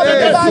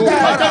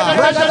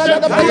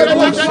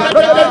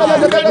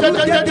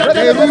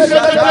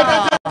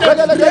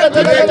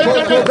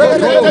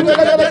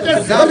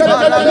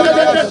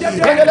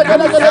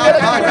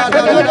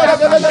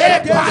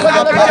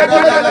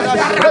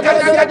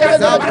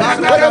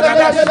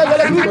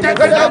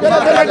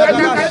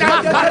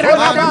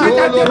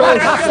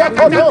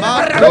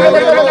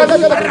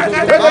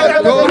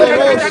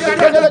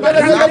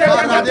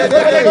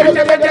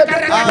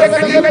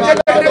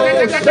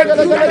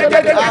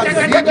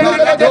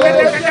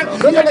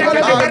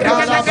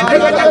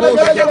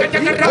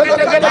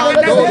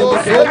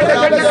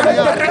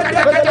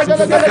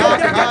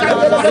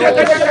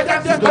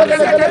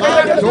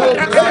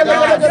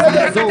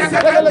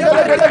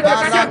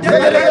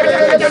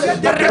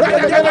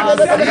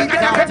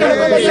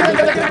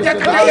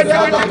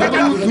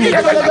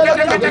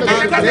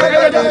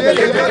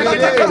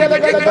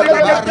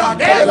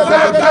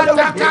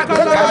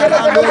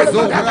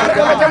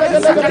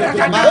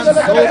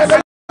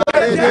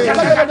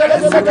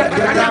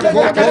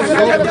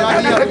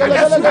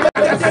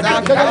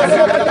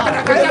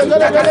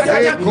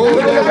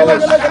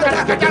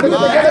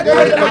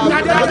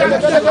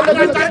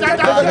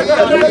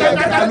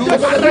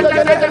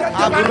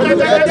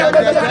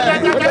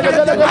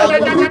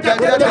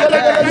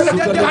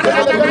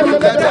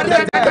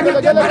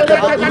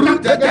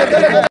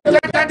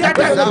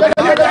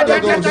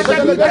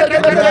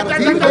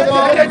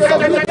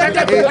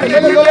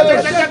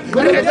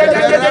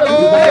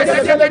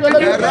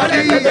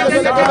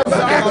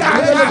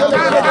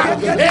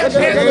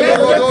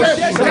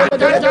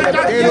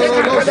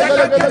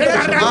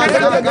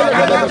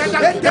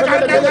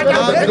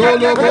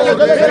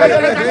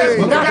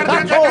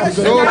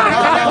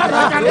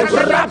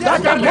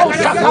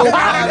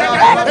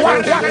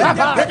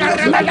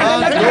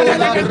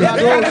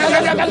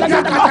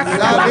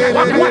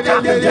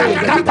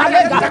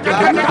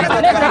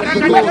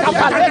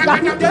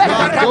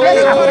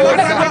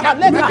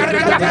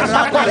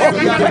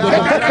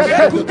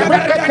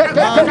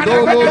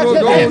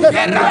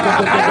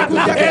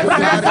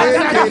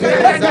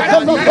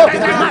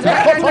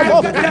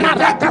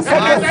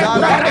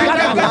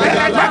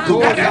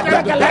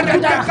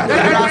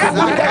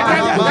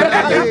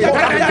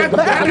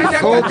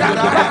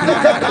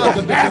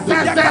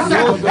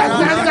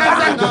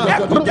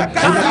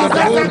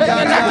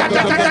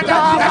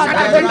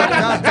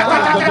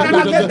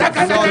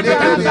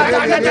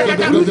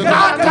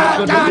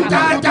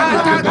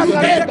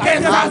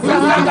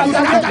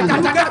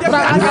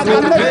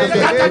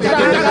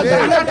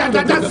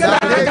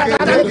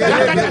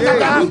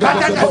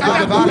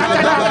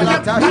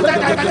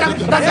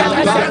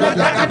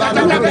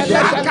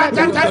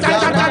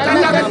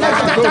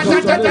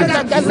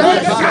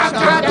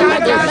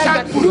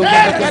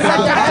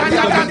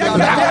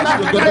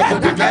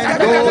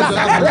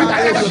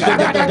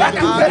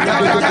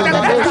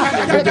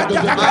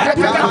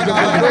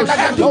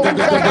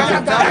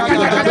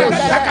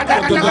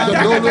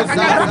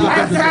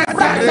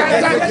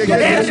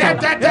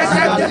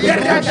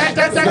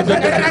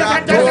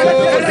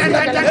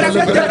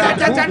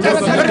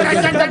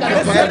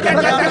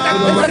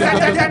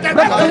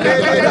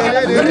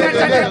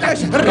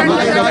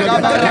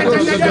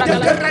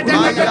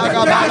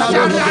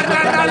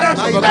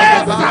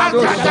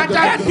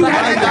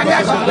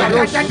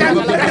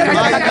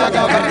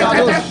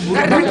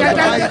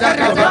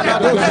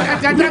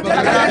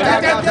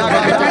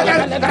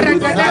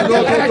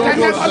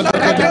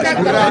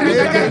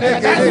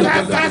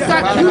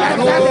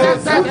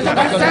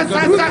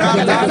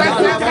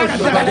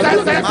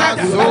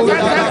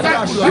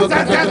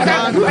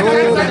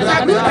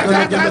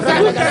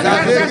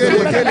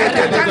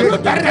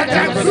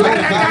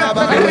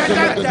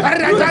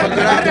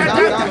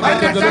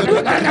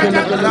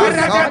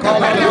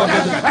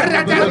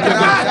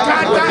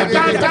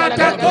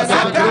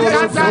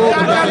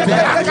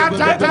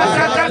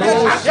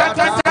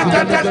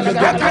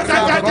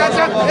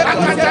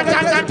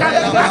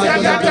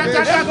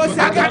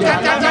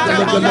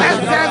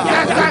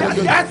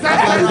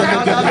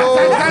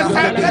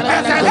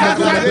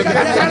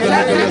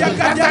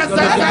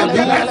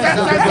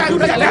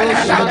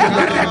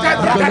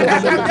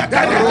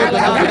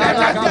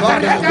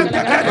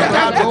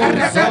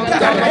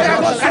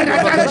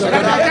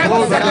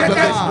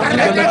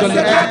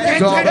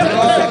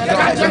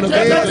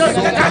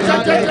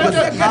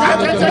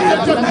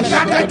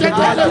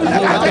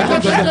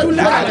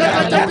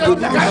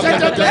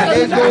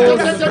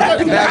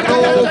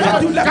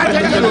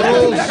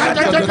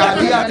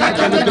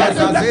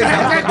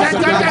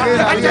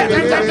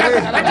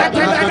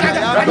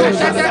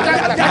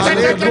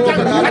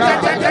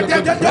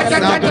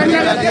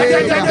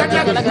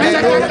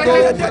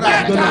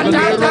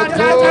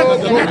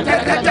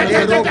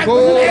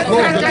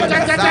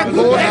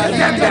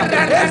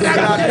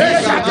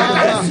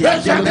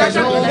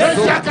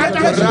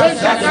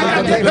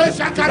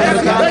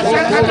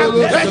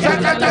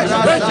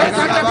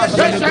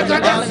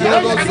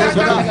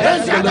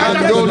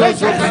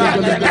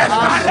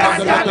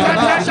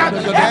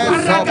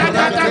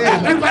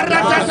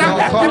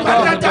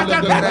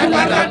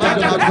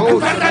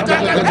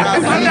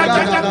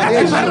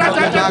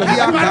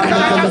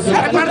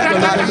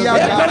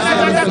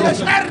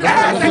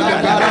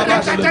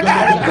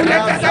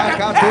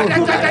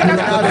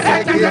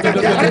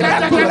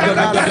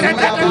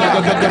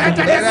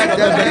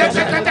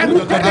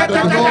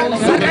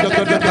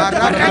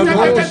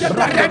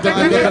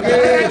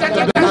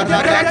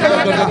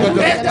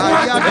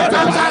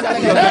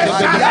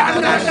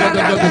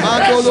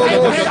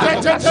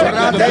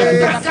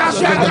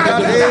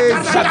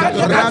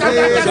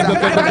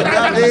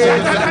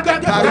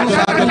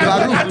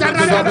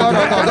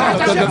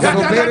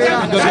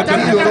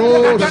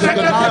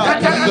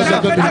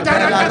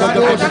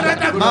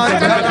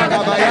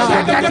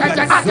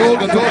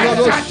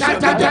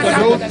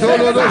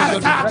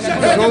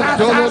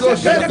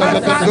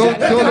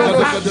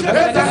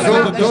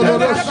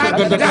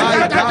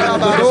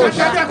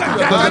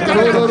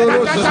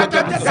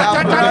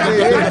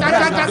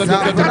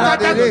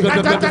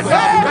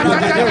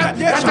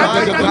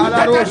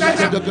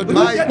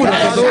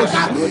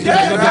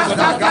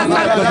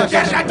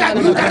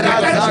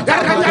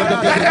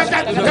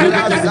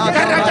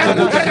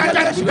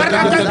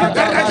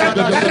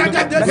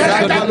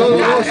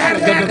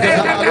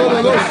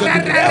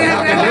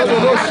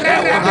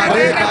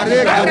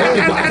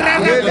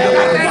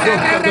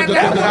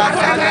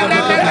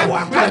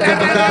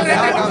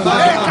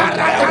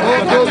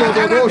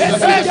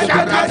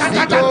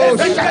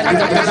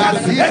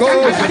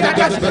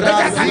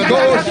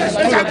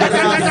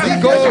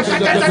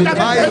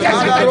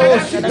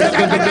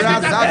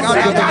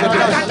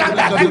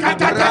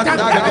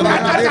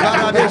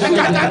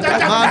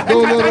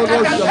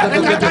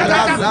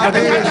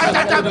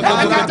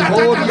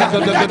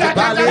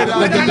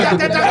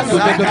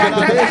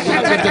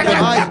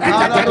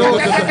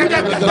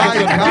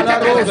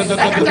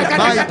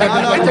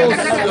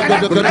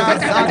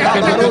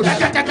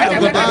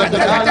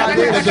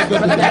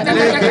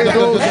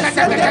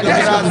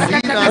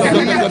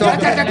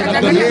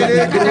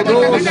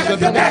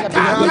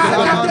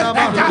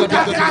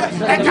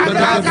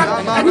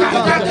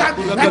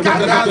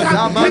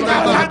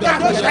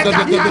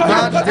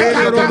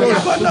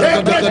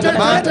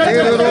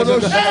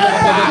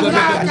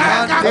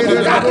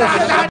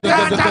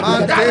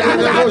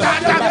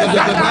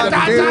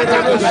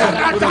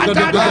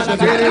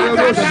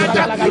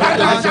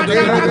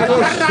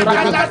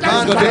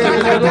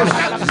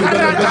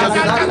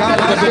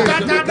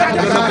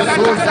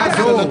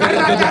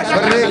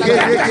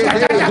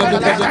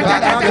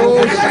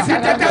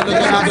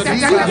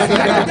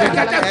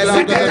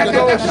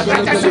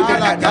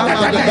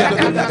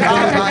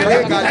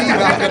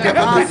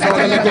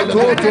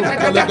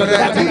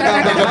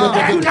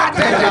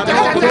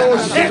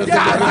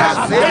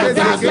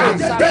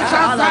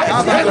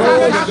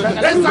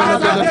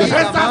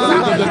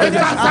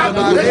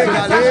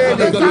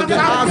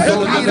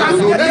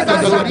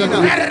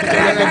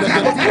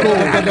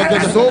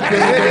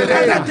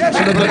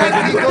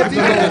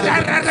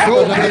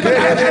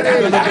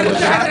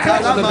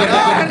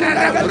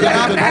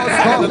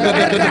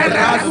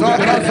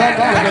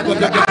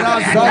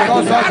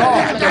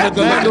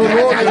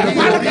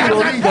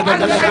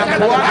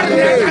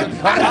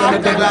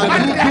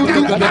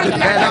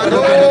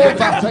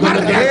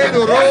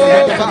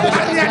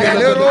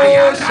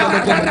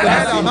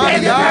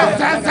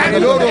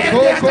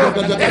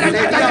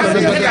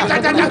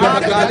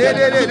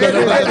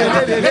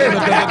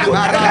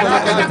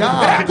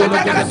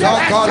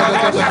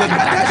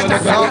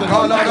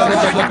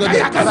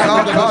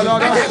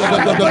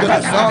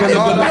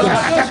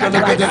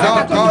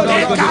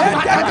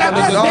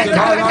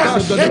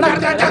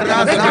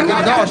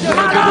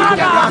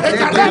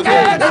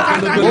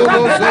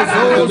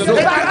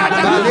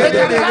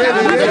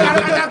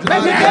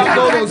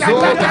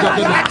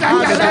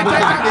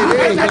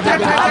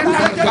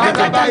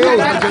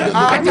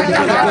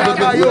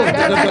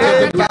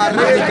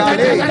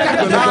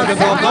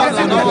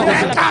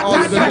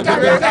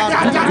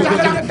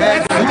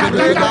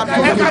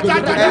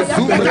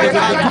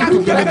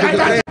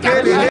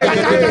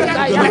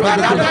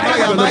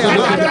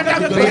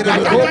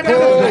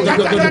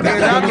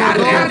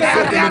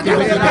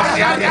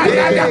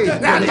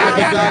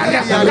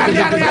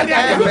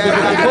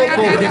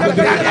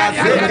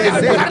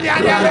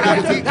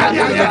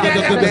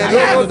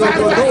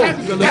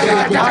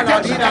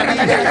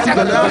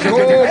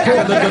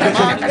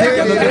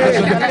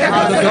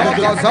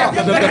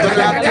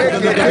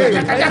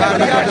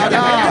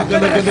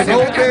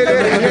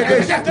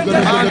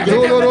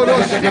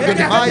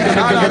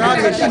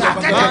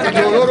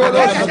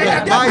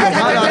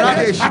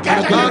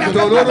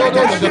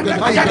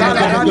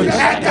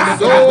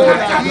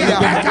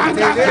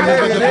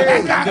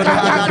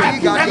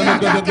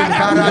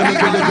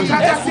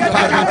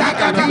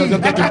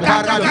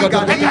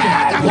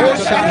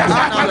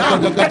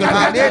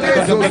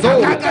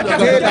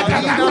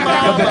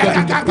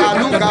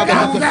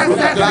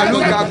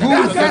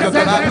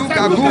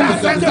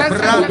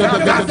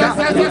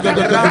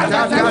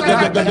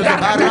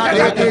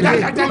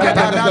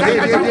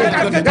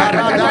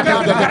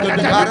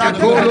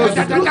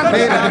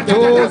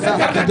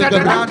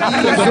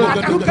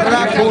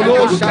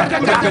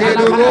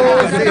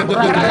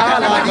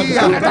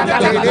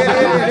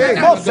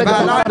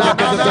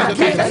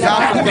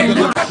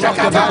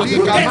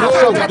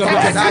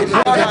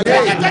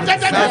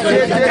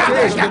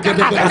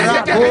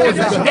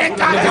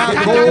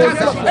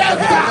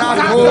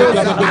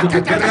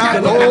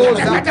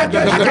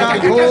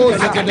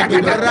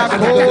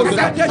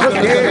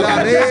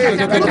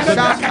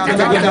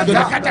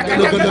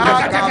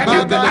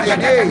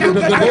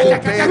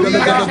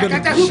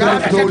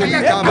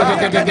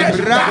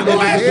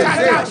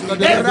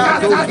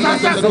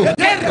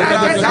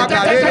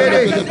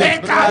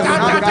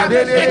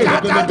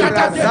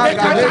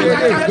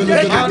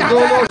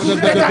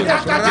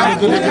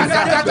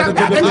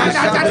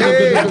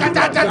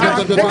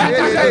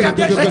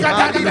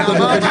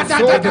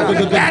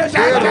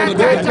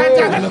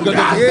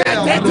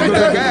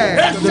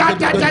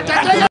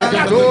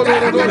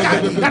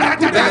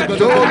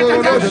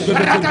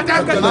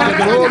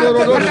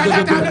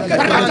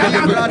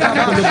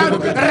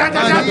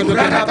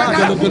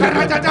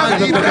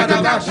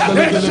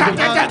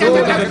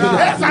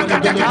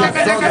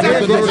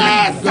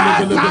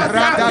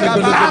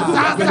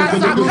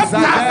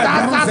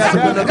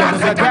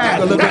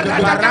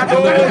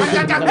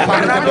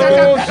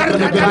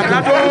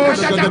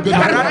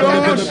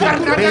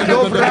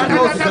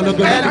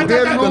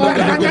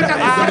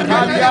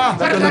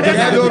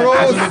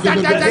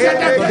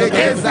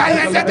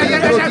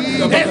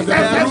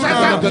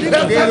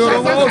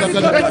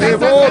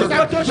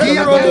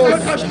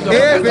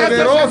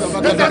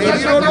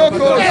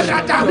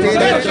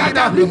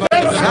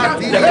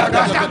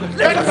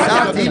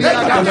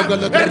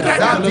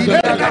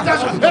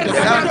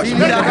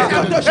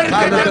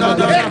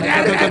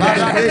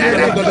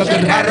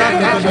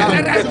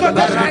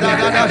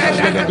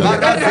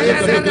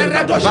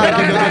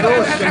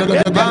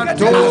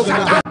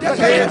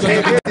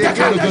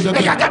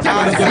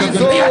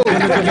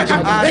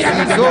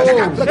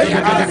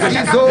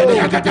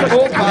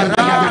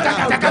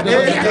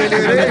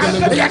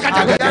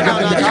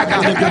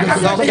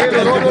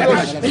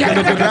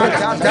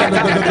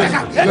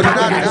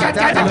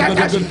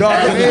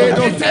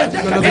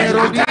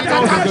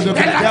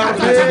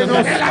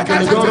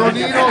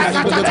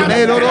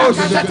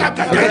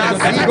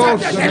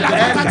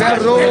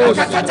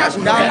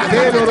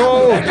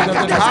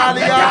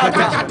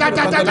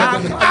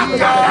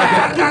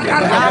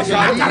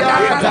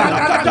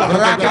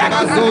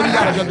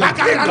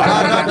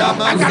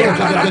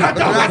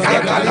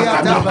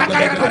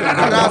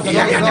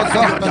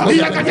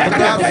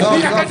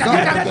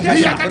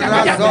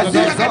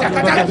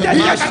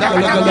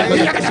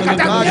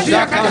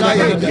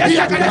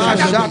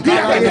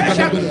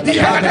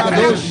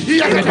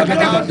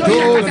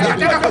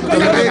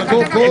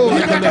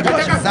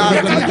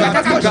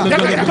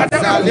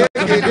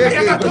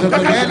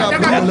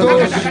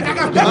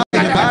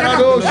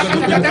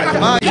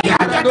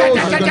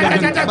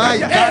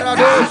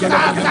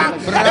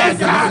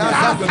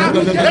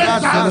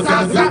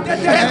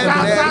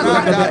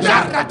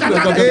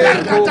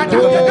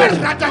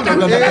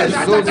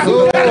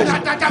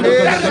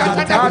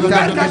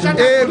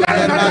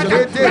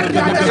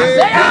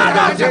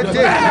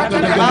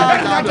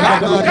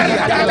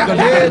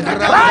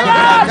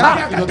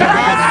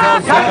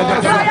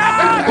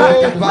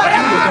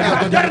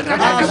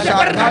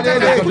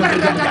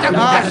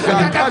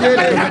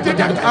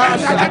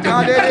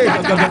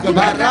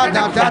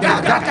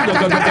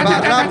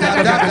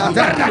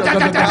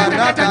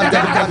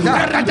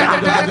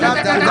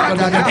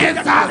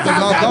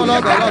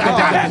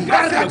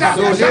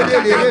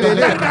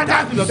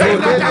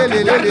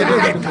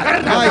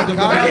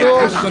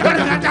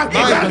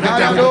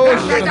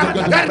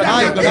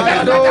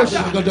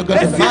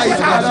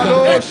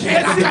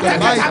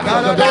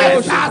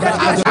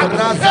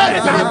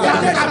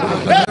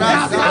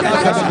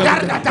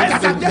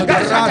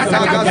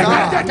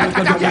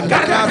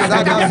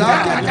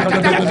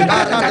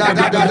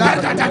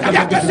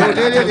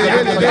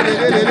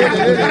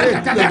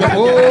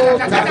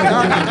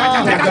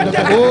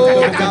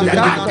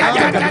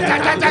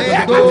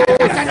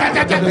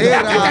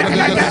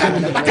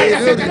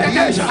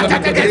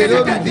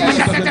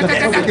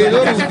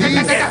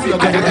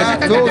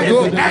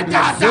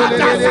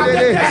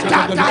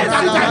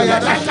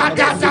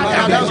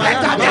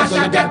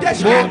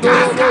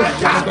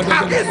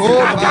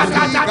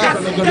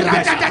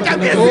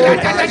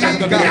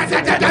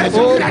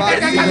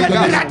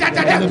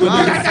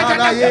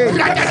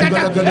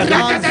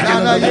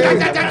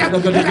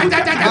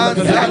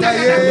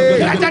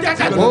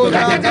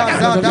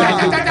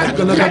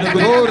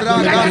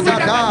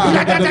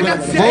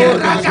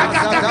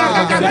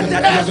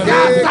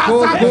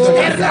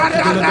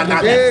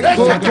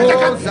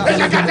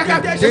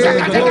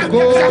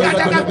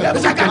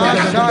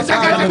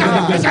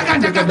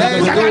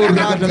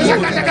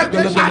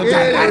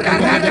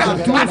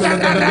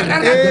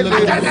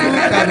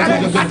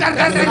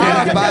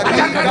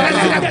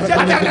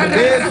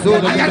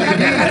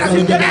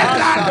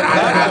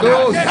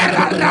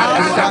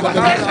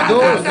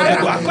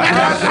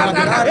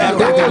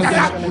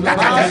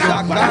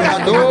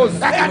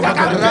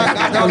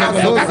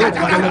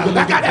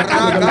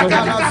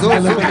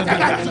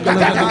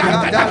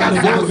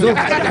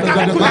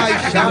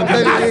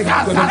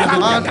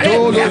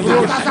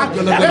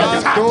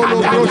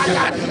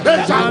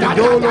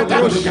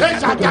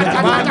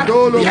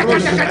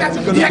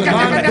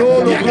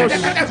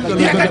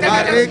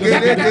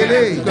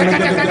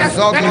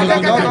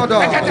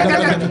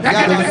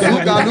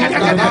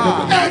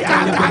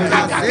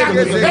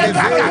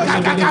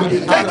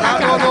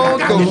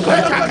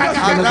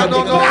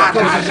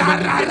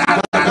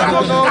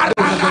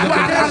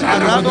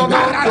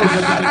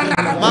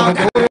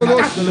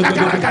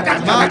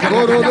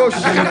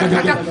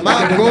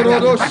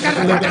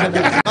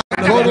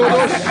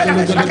In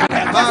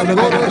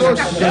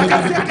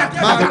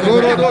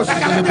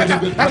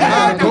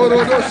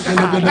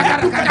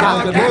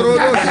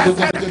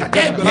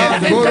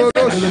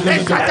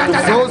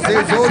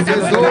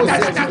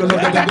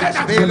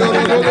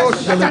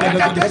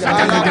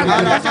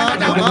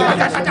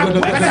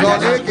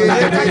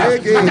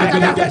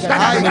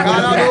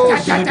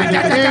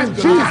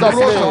Jesus'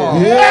 name.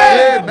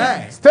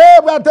 Amen. Stay,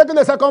 we are taking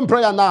the second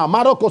prayer now.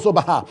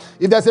 Marokosobaha.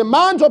 If there's a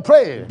man to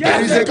pray,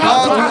 There is a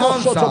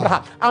God to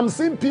answer. I'm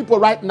seeing people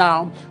right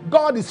now.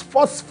 God is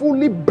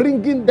forcefully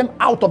bringing them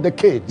out of the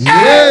cage.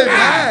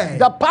 Amen.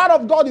 The power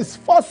of God is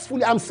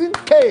forcefully. I'm seeing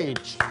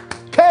cage.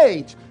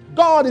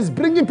 God is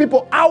bringing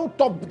people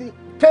out of the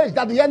cage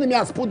that the enemy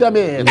has put them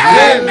in.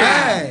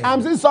 Amen.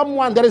 I'm seeing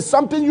someone, there is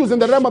something used in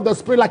the realm of the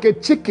spirit like a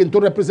chicken to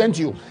represent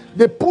you.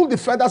 They pull the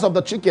feathers of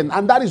the chicken,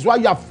 and that is why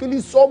you are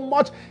feeling so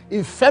much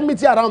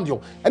infirmity around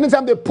you.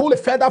 Anytime they pull a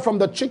feather from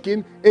the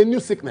chicken, a new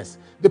sickness.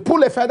 They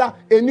pull a feather,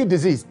 a new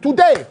disease.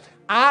 Today,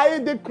 I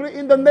decree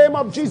in the name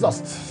of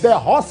Jesus, the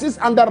horses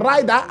and the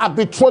rider are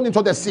be thrown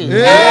into the sea.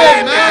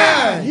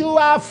 Amen. You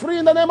are free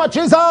in the name of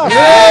Jesus.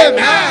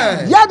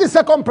 Amen. Hear the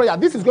second prayer.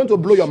 This is going to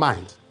blow your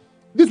mind.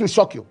 This will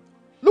shock you.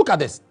 Look at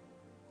this.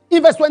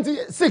 In verse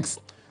 26,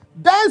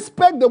 then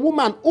spake the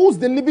woman whose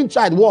the living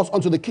child was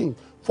unto the king.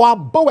 For her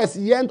Boaz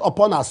yearned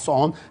upon her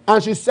son,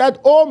 and she said,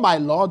 O my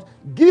Lord,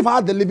 give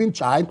her the living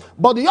child.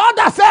 But the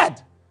other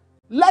said,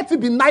 let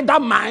it be neither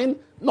mine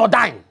nor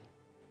thine,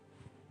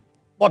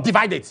 but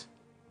divide it.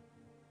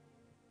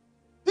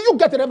 Do you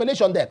get a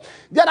revelation there?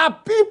 There are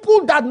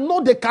people that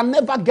know they can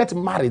never get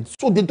married,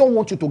 so they don't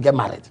want you to get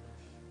married.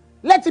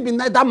 Let it be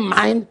neither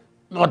mine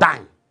nor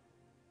thine.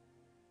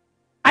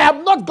 I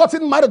have not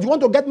gotten married. You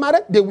want to get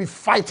married? They will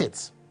fight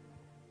it.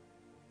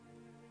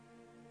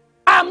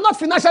 I am not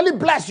financially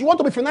blessed. You want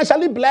to be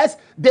financially blessed?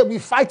 They will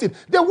fight it.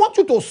 They want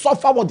you to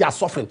suffer what they are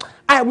suffering.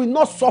 I will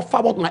not suffer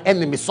what my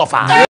enemies suffer.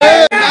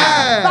 Amen.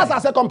 That's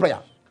our second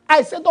prayer.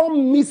 I said,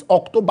 don't miss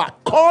October.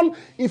 Call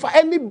if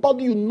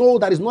anybody you know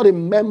that is not a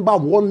member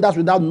of Wonders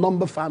Without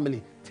Number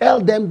family. Tell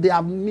them they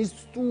have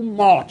missed too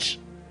much.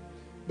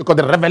 Because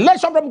the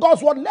revelation from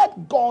God's word,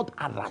 let God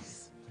arise.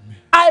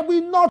 I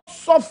will not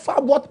suffer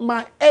what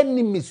my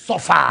enemies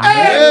suffer.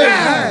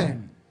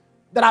 Amen.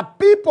 There are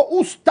people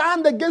who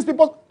stand against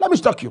people. Let me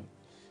shock you.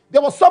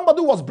 There was somebody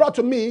who was brought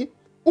to me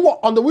who was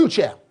on the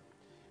wheelchair.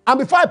 And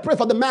before I prayed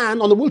for the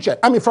man on the wheelchair,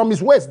 from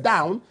his waist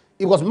down,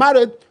 he was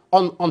married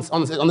on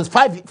his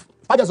 5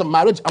 years of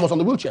marriage and was on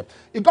the wheelchair.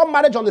 He got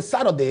married on a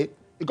Saturday.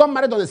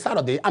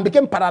 And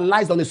became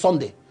paralyzed on a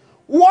Sunday.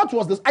 What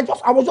was this? I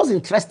was just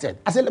interested.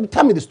 I said,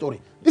 tell me the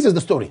story. This is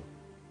the story.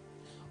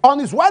 On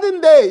his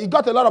wedding day, he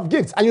got a lot of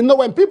gifts. And you know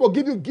when people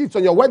give you gifts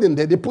on your wedding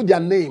day, they put their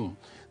name.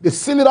 They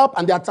seal it up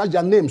and they attach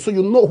their name. So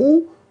you know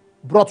who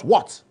brought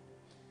what.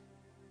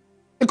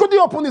 He couldn't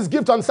open his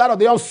gift on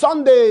Saturday. On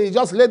Sunday, he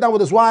just laid down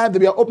with his wife. They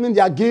were opening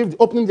their gift.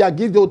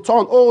 They would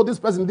turn. Oh, this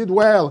person did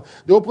well.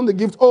 They opened the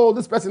gift. Oh,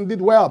 this person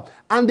did well.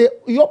 And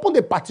he opened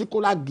a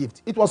particular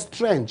gift. It was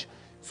strange.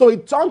 So he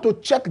turned to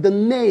check the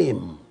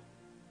name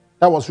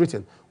that was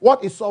written.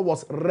 What he saw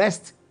was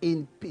rest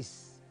in peace.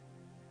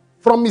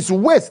 From his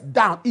waist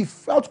down, he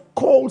felt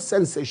cold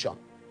sensation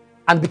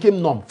and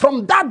became numb.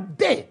 From that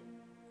day,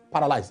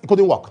 paralyzed. He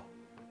couldn't walk.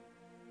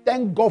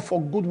 Thank God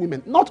for good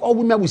women. Not all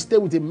women will stay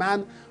with a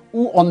man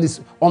who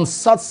on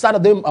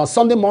Saturday,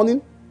 Sunday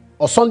morning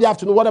or Sunday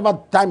afternoon, whatever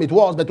time it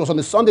was, but it was on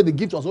the Sunday the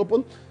gift was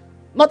open.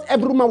 Not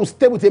every woman will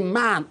stay with a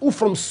man who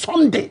from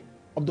Sunday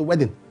of the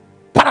wedding,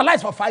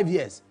 paralyzed for 5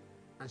 years.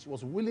 And she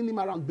was wheeling him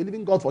around,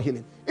 believing God for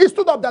healing. He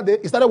stood up that day.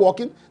 He started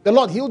walking. The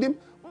Lord healed him.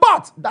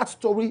 But that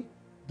story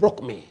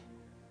broke me.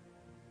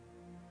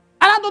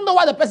 And I don't know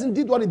why the person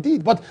did what he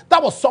did, but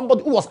that was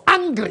somebody who was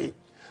angry.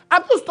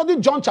 Have you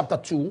studied John chapter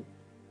 2?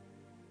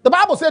 The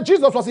Bible said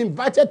Jesus was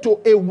invited to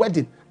a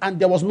wedding and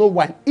there was no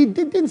wine. It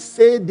didn't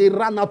say they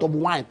ran out of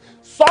wine.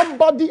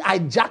 Somebody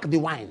hijacked the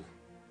wine.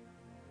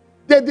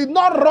 They did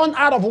not run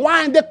out of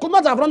wine. They could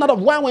not have run out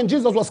of wine when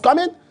Jesus was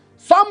coming.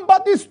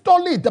 Somebody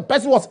stole it. The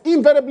person was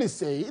invariably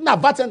saying,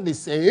 inadvertently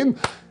saying,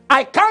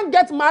 I can't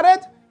get married.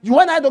 You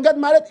and I don't get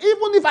married.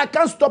 Even if I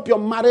can't stop your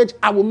marriage,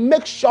 I will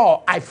make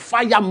sure I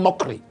fire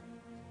mockery.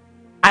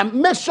 I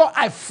make sure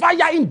I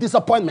fire in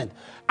disappointment.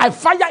 I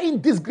fire in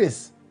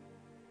disgrace.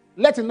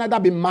 Let it neither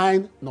be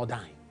mine nor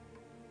thine.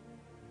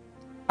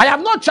 I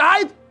have no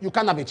child, you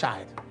can't have a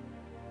child.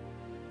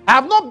 I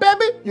have no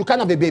baby, you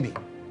can't have a baby.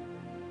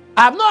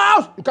 I have no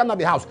house, you can't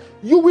have a house.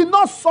 You will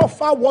not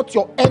suffer what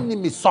your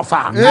enemies suffer.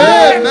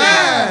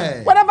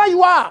 Amen. Wherever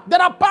you are,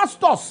 there are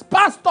pastors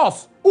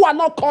who are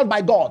not called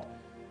by God.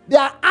 They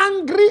are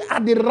angry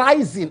at the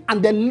rising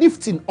and the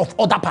lifting of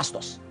other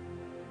pastors.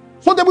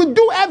 So they will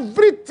do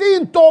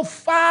everything to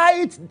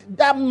fight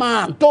that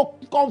man, to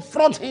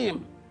confront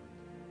him.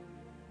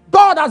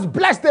 God has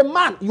blessed a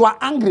man. You are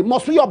angry.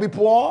 Must we all be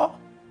poor?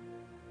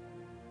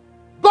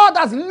 God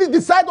has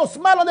decided to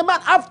smile on a man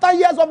after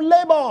years of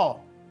labor.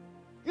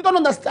 You don't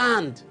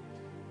understand.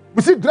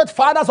 We see great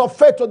fathers of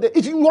faith today.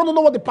 If you want to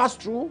know what they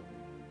passed through,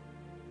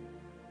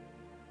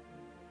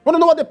 want to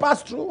know what they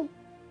passed through?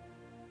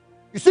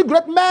 You see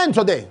great men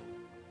today.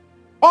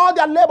 All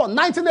their labor,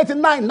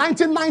 1989,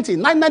 1990,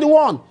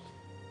 1991.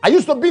 I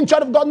used to be in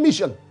Church of God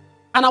Mission.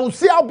 And I would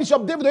see how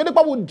Bishop David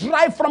Oyedepo would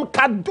drive from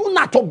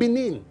Kaduna to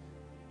Benin.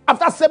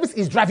 After service,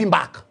 he's driving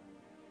back.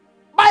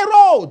 By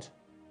road.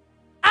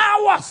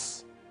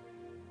 Hours.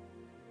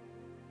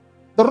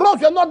 The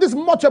roads were not this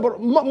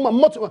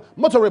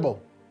motorable.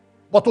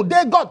 But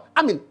today, God,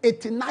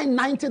 89,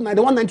 90,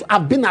 91, 92,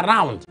 I've been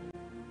around.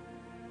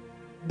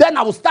 Then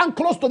I will stand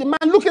close to the man,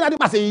 looking at him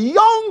as a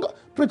young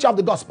preacher of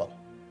the gospel.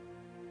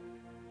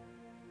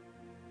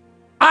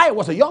 I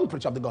was a young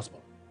preacher of the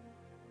gospel.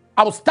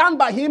 I will stand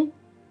by him,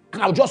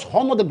 and I will just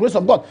honor the grace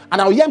of God.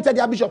 And I will hear him tell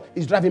the bishop,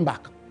 he's driving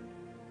back.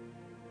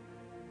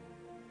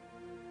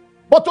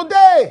 But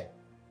today,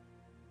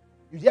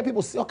 you hear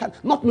people say, okay,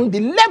 not knowing the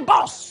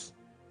labors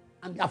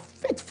and their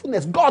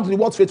faithfulness. God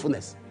rewards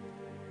faithfulness.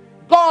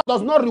 God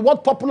does not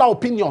reward popular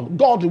opinion.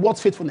 God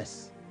rewards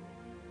faithfulness.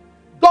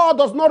 God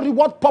does not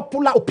reward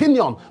popular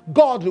opinion.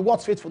 God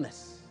rewards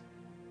faithfulness.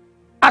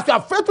 As you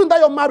are faithful in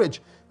your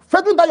marriage,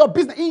 faithful in your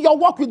business, in your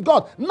work with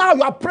God, now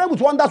you are praying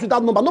with wonders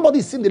without number. Nobody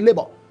is seeing the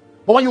labor.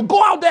 But when you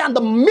go out there and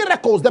the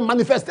miracles, the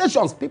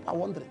manifestations, people are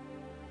wondering.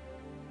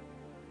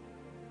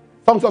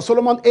 Songs of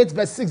Solomon 8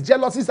 verse 6,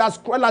 jealousy is as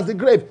cruel as the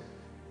grave.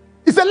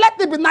 He said,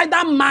 let it be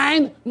neither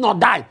mine nor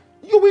thine.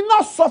 You will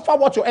not suffer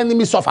what your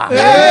enemies suffer.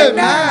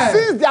 Amen.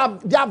 Since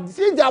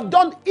they have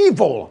done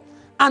evil,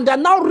 and they are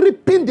now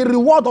reaping the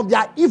reward of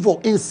their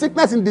evil in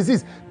sickness and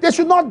disease, they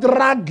should not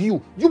drag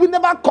you. You will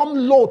never come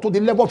low to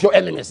the level of your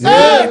enemies.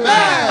 Amen.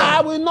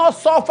 I will not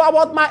suffer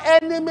what my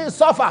enemies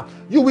suffer.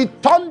 You will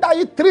thunder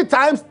it 3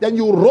 times, then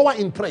you roar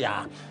in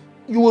prayer.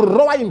 You will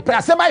roar in prayer.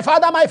 Say, my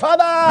Father, my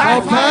Father. My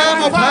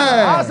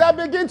Père. As I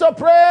begin to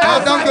pray,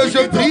 Pendant que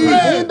je prie,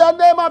 in the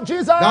name of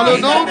Jesus, dans le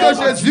nom de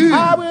Jésus,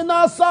 I will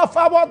not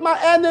suffer what my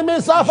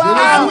enemies suffer. je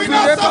ne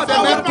souffrirai pas des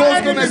mêmes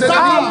causes que mes I will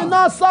ennemis.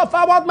 not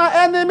suffer what my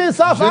enemies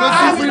suffer. Je ne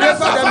souffrirai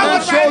pas des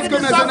mêmes choses que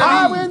mes I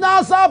ennemis. will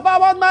not suffer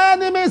what my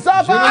enemies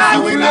suffer. Je ne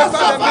souffrirai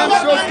pas des mêmes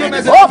choses que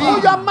mes Open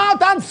ennemis. your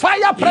mouth and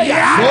fire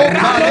prayer.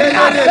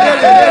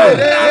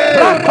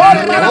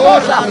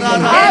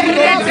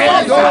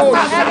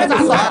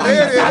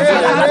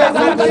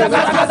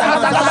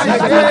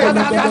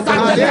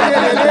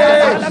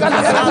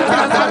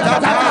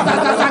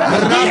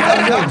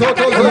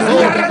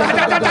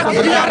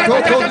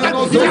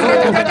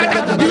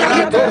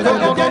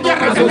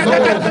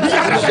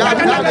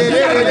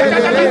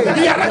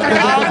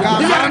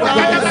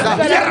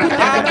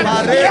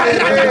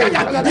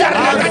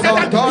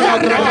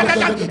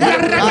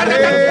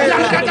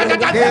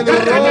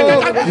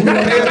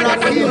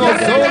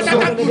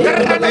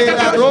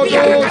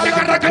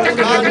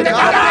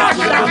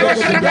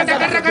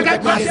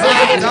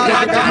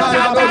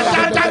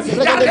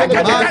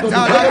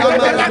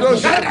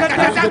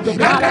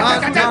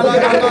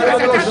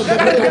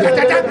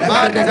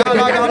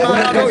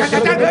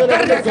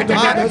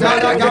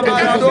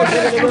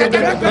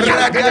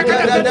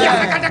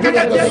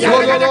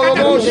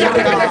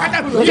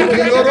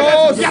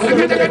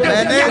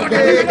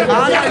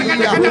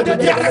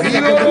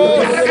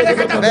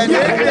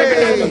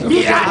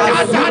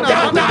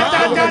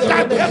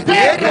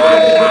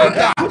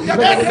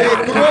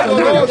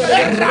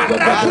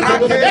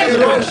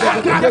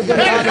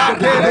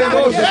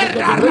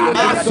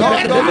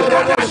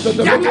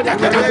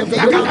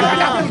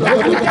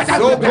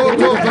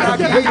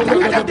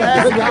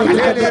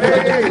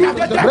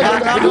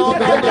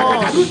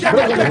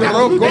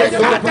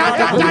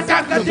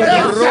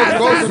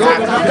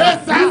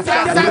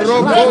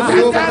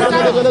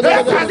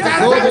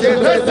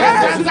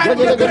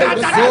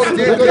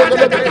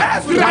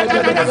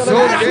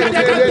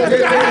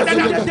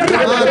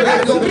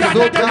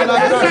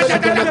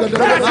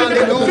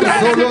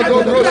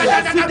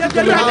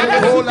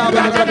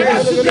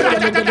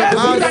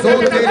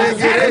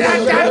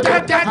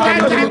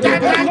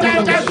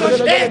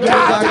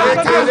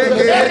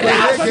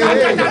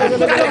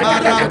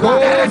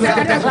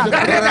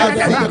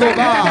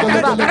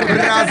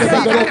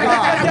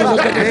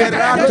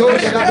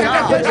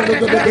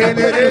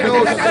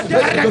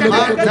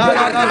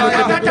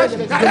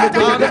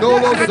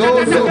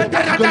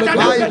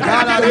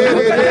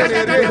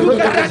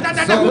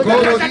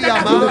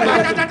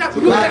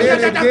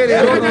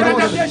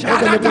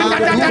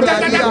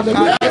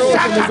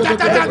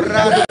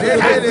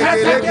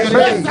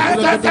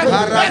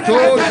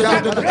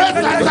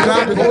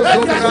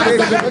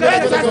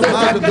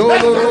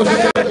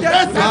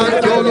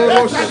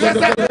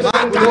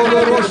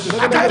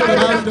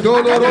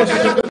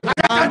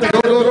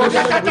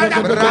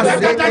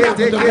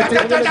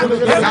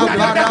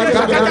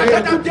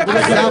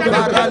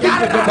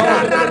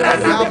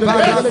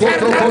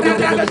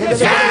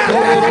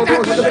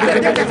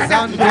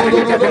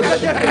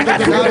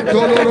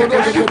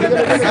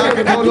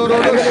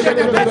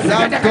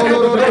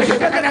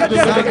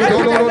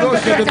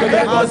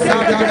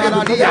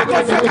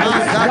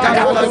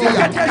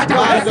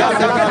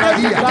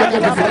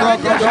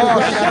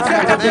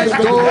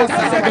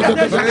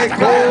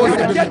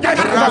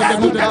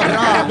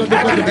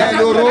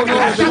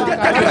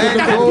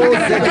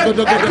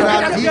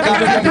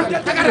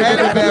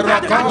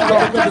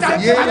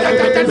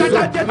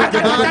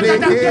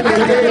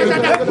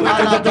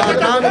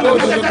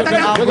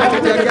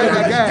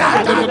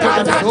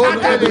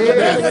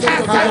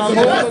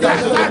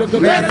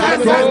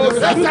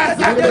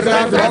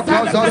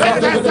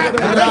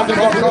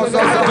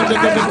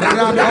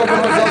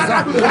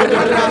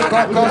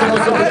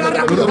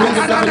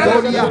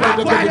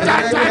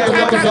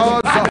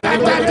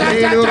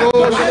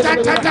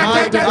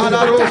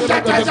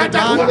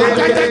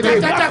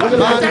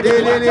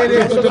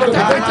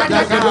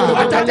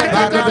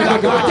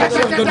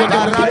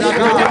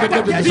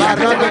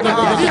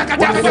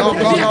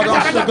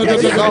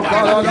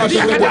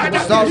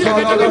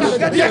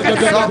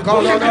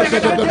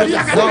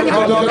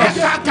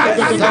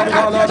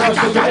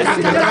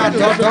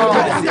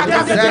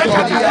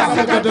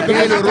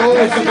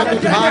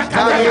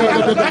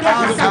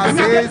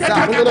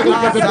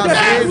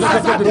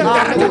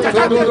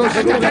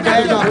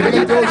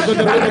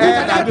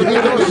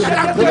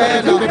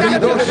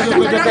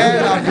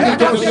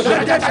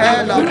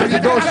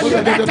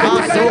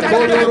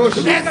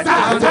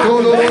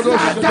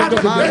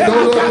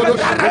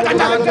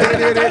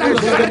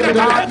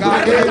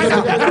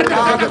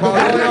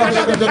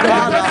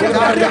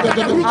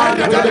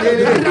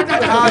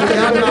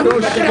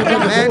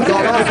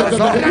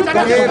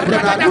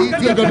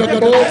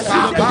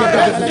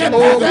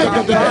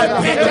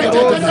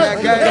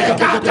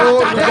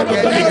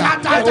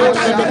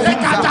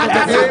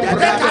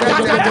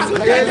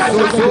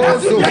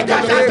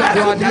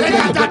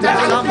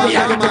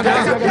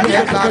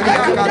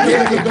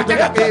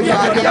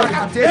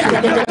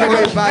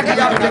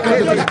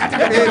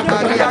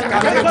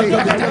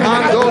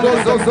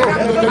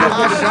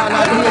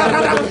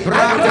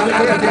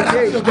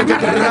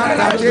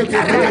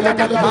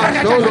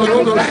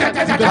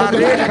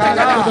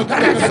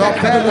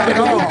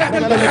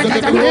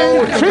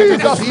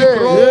 Jesus'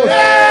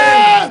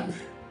 name.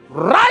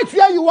 Right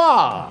where you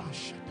are,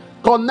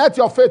 connect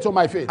your faith to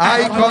my faith.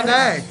 I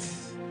connect.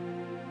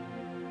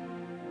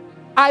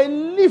 I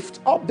lift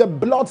up the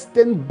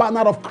bloodstained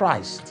banner of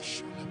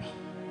Christ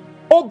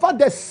over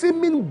the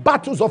seeming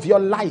battles of your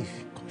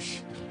life.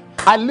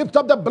 I lift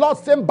up the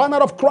bloodstained banner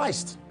of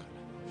Christ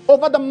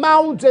over the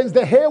mountains,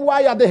 the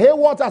haywire, the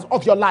haywaters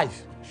of your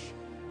life.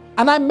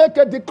 And I make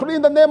a decree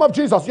in the name of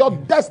Jesus. Your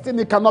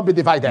destiny cannot be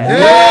divided.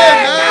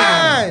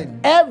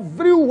 Amen.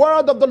 Every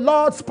word of the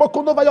Lord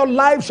spoken over your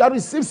life shall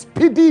receive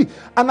speedy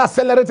and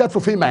accelerated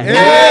fulfillment.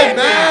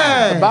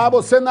 Amen. The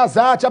Bible says in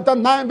Isaiah chapter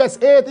 9 verse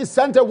 8, He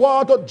sent a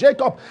word to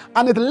Jacob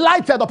and it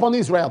lighted upon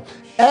Israel.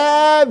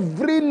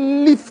 Every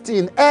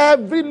lifting,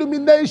 every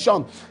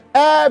illumination,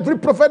 every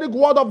prophetic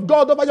word of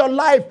God over your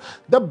life,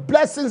 the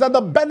blessings and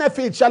the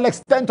benefits shall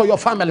extend to your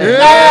family.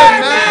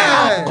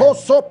 Amen.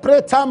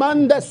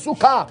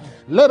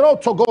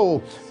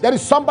 There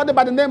is somebody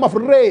by the name of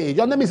Ray.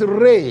 Your name is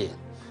Ray.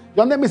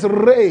 Your name is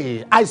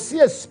Ray. I see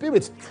a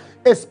spirit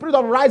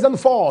of rise and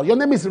fall. Your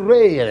name is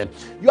Ray.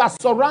 You are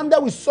surrounded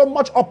with so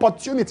much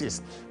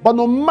opportunities, but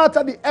no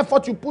matter the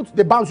effort you put,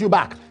 they bounce you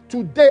back.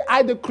 Today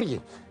I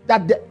decree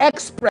that the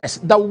express,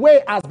 the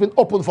way has been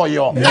opened for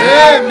you.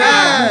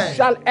 Amen. You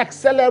shall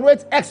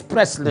accelerate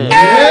expressly.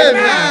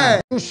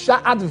 Amen. You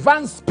shall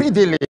advance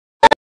speedily.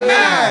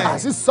 Amen. I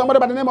see somebody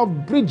by the name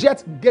of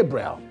Bridget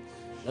Gabriel.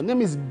 Your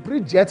name is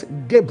Bridget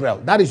Gabriel.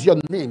 That is your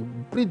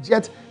name,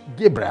 Bridget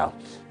Gabriel.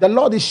 The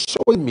Lord is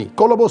showing me.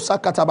 Kolobo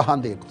Sakata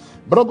Bahande.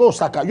 Brogo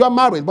Saka. You are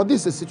married, but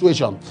this is a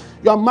situation.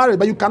 You are married,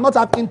 but you cannot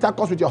have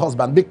intercourse with your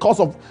husband because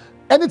of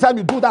anytime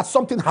you do that,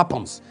 something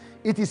happens.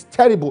 It is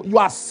terrible. You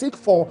are sick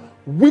for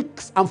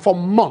weeks and for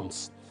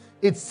months.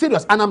 It's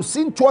serious. And I'm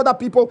seeing two other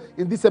people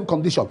in this same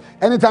condition.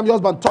 Anytime your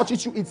husband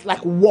touches you, it's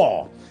like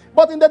war.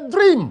 But in the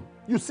dream,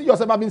 you see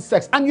yourself having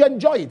sex and you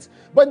enjoy it.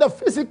 But in the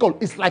physical,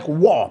 it's like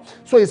war.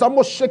 So it's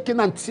almost shaking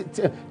and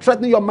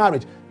threatening your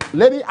marriage.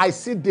 Lady, I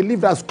see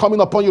deliverance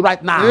coming upon you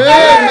right now.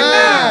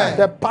 Amen.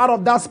 The power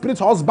of that spirit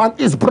husband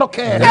is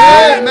broken.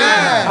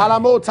 Amen.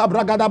 Alamota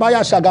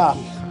bragadabaya shaga.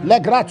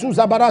 Legratu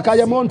zabaraka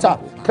yemonta.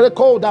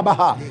 Kreko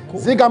dabaha.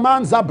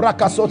 Zigaman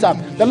zabraka sota.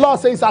 The Lord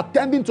says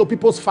attending to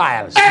people's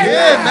files.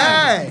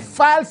 Amen.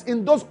 Files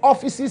in those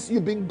offices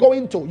you've been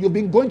going to. You've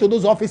been going to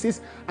those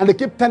offices and they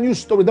keep telling you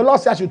stories. The Lord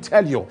says I should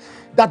tell you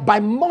that by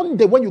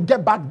Monday when you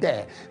get back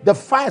there, the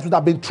files would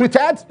have been treated.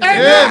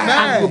 Amen.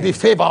 And you'll be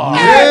favored.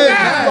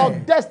 Amen. Your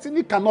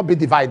destiny cannot be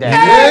divided.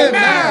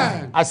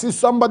 Amen. I see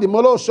somebody,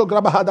 Molo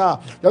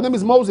Shograbahada. Your name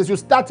is Moses. You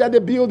started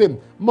the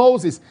building.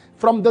 Moses,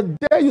 from the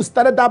day you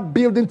started that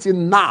building till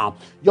now,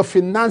 your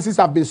finances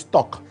have been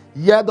stuck.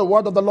 Hear the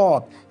word of the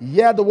Lord.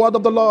 Hear the word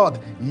of the Lord.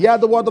 Hear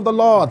the word of the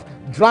Lord.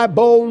 Dry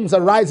bones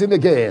are rising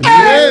again.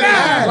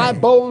 Amen. Dry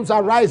bones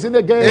are rising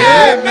again.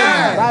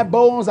 Amen. Dry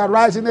bones are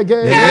rising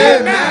again.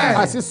 Amen.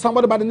 I see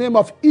somebody by the name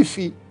of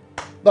Ifi.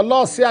 The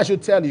Lord says I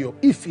should tell you,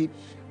 Ifi,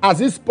 Has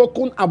he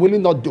spoken and will he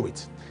not do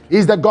it?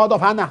 He's the God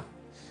of Hannah.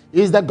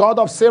 He's the God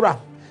of Sarah.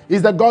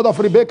 He's the God of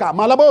Rebecca.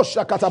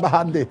 Malabosha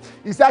katabahande.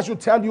 He says, I should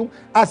tell you,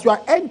 as you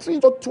are entering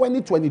into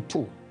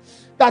 2022,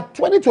 that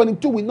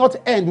 2022 will not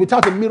end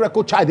without a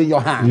miracle child in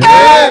your hand.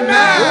 Amen.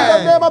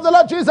 In the name of the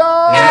Lord Jesus.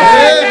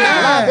 Amen.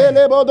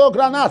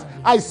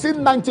 I see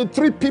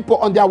 93 people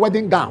on their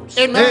wedding gowns.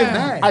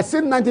 Amen. I see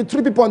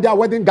 93 people on their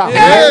wedding gowns.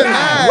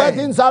 Amen.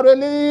 Weddings are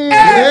released.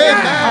 Amen.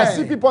 I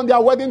see people on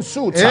their wedding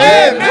suits.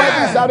 Amen.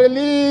 Weddings are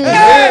released.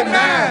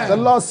 Amen. The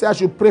Lord says I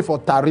should pray for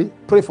Tari.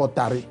 Pray for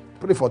Tari.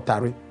 Pray for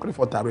Tari. Pray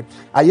for Tari.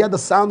 I hear the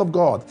sound of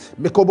God.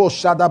 Mekobo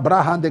shada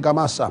brahande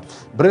gamasa.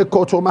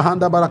 Brekoto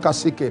mahanda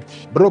barakasike.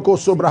 Broko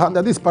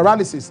sobrahanda. This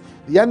paralysis.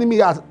 The enemy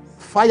has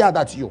fired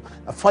at you.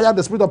 Fired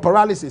the spirit of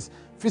paralysis.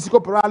 Physical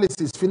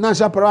paralysis.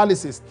 Financial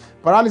paralysis.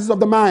 Paralysis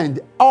of the mind.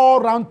 All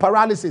round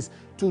paralysis.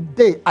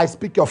 Today I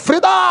speak your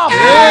freedom.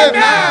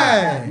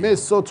 Amen.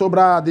 Mesoto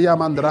bra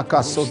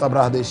diamandraka sota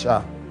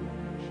brahdesha.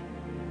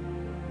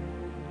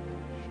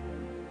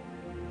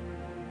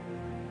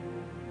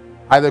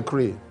 I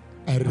decree.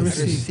 I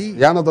receive.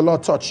 The hand of the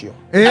Lord touch you.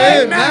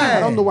 Amen. I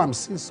don't know why I'm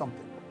seeing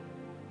something.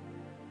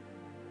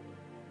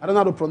 I don't know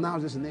how to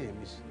pronounce this name.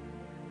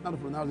 I don't know how to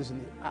pronounce this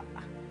name.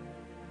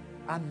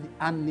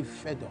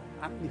 Anifedo.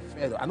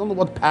 Anifedo. I don't know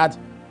what part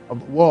of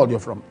the world you're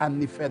from.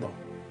 Anifedo.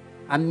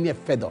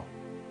 Anifedo.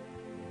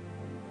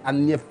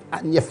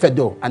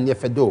 Anifedo.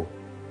 Anifedo.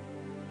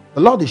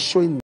 The Lord is showing me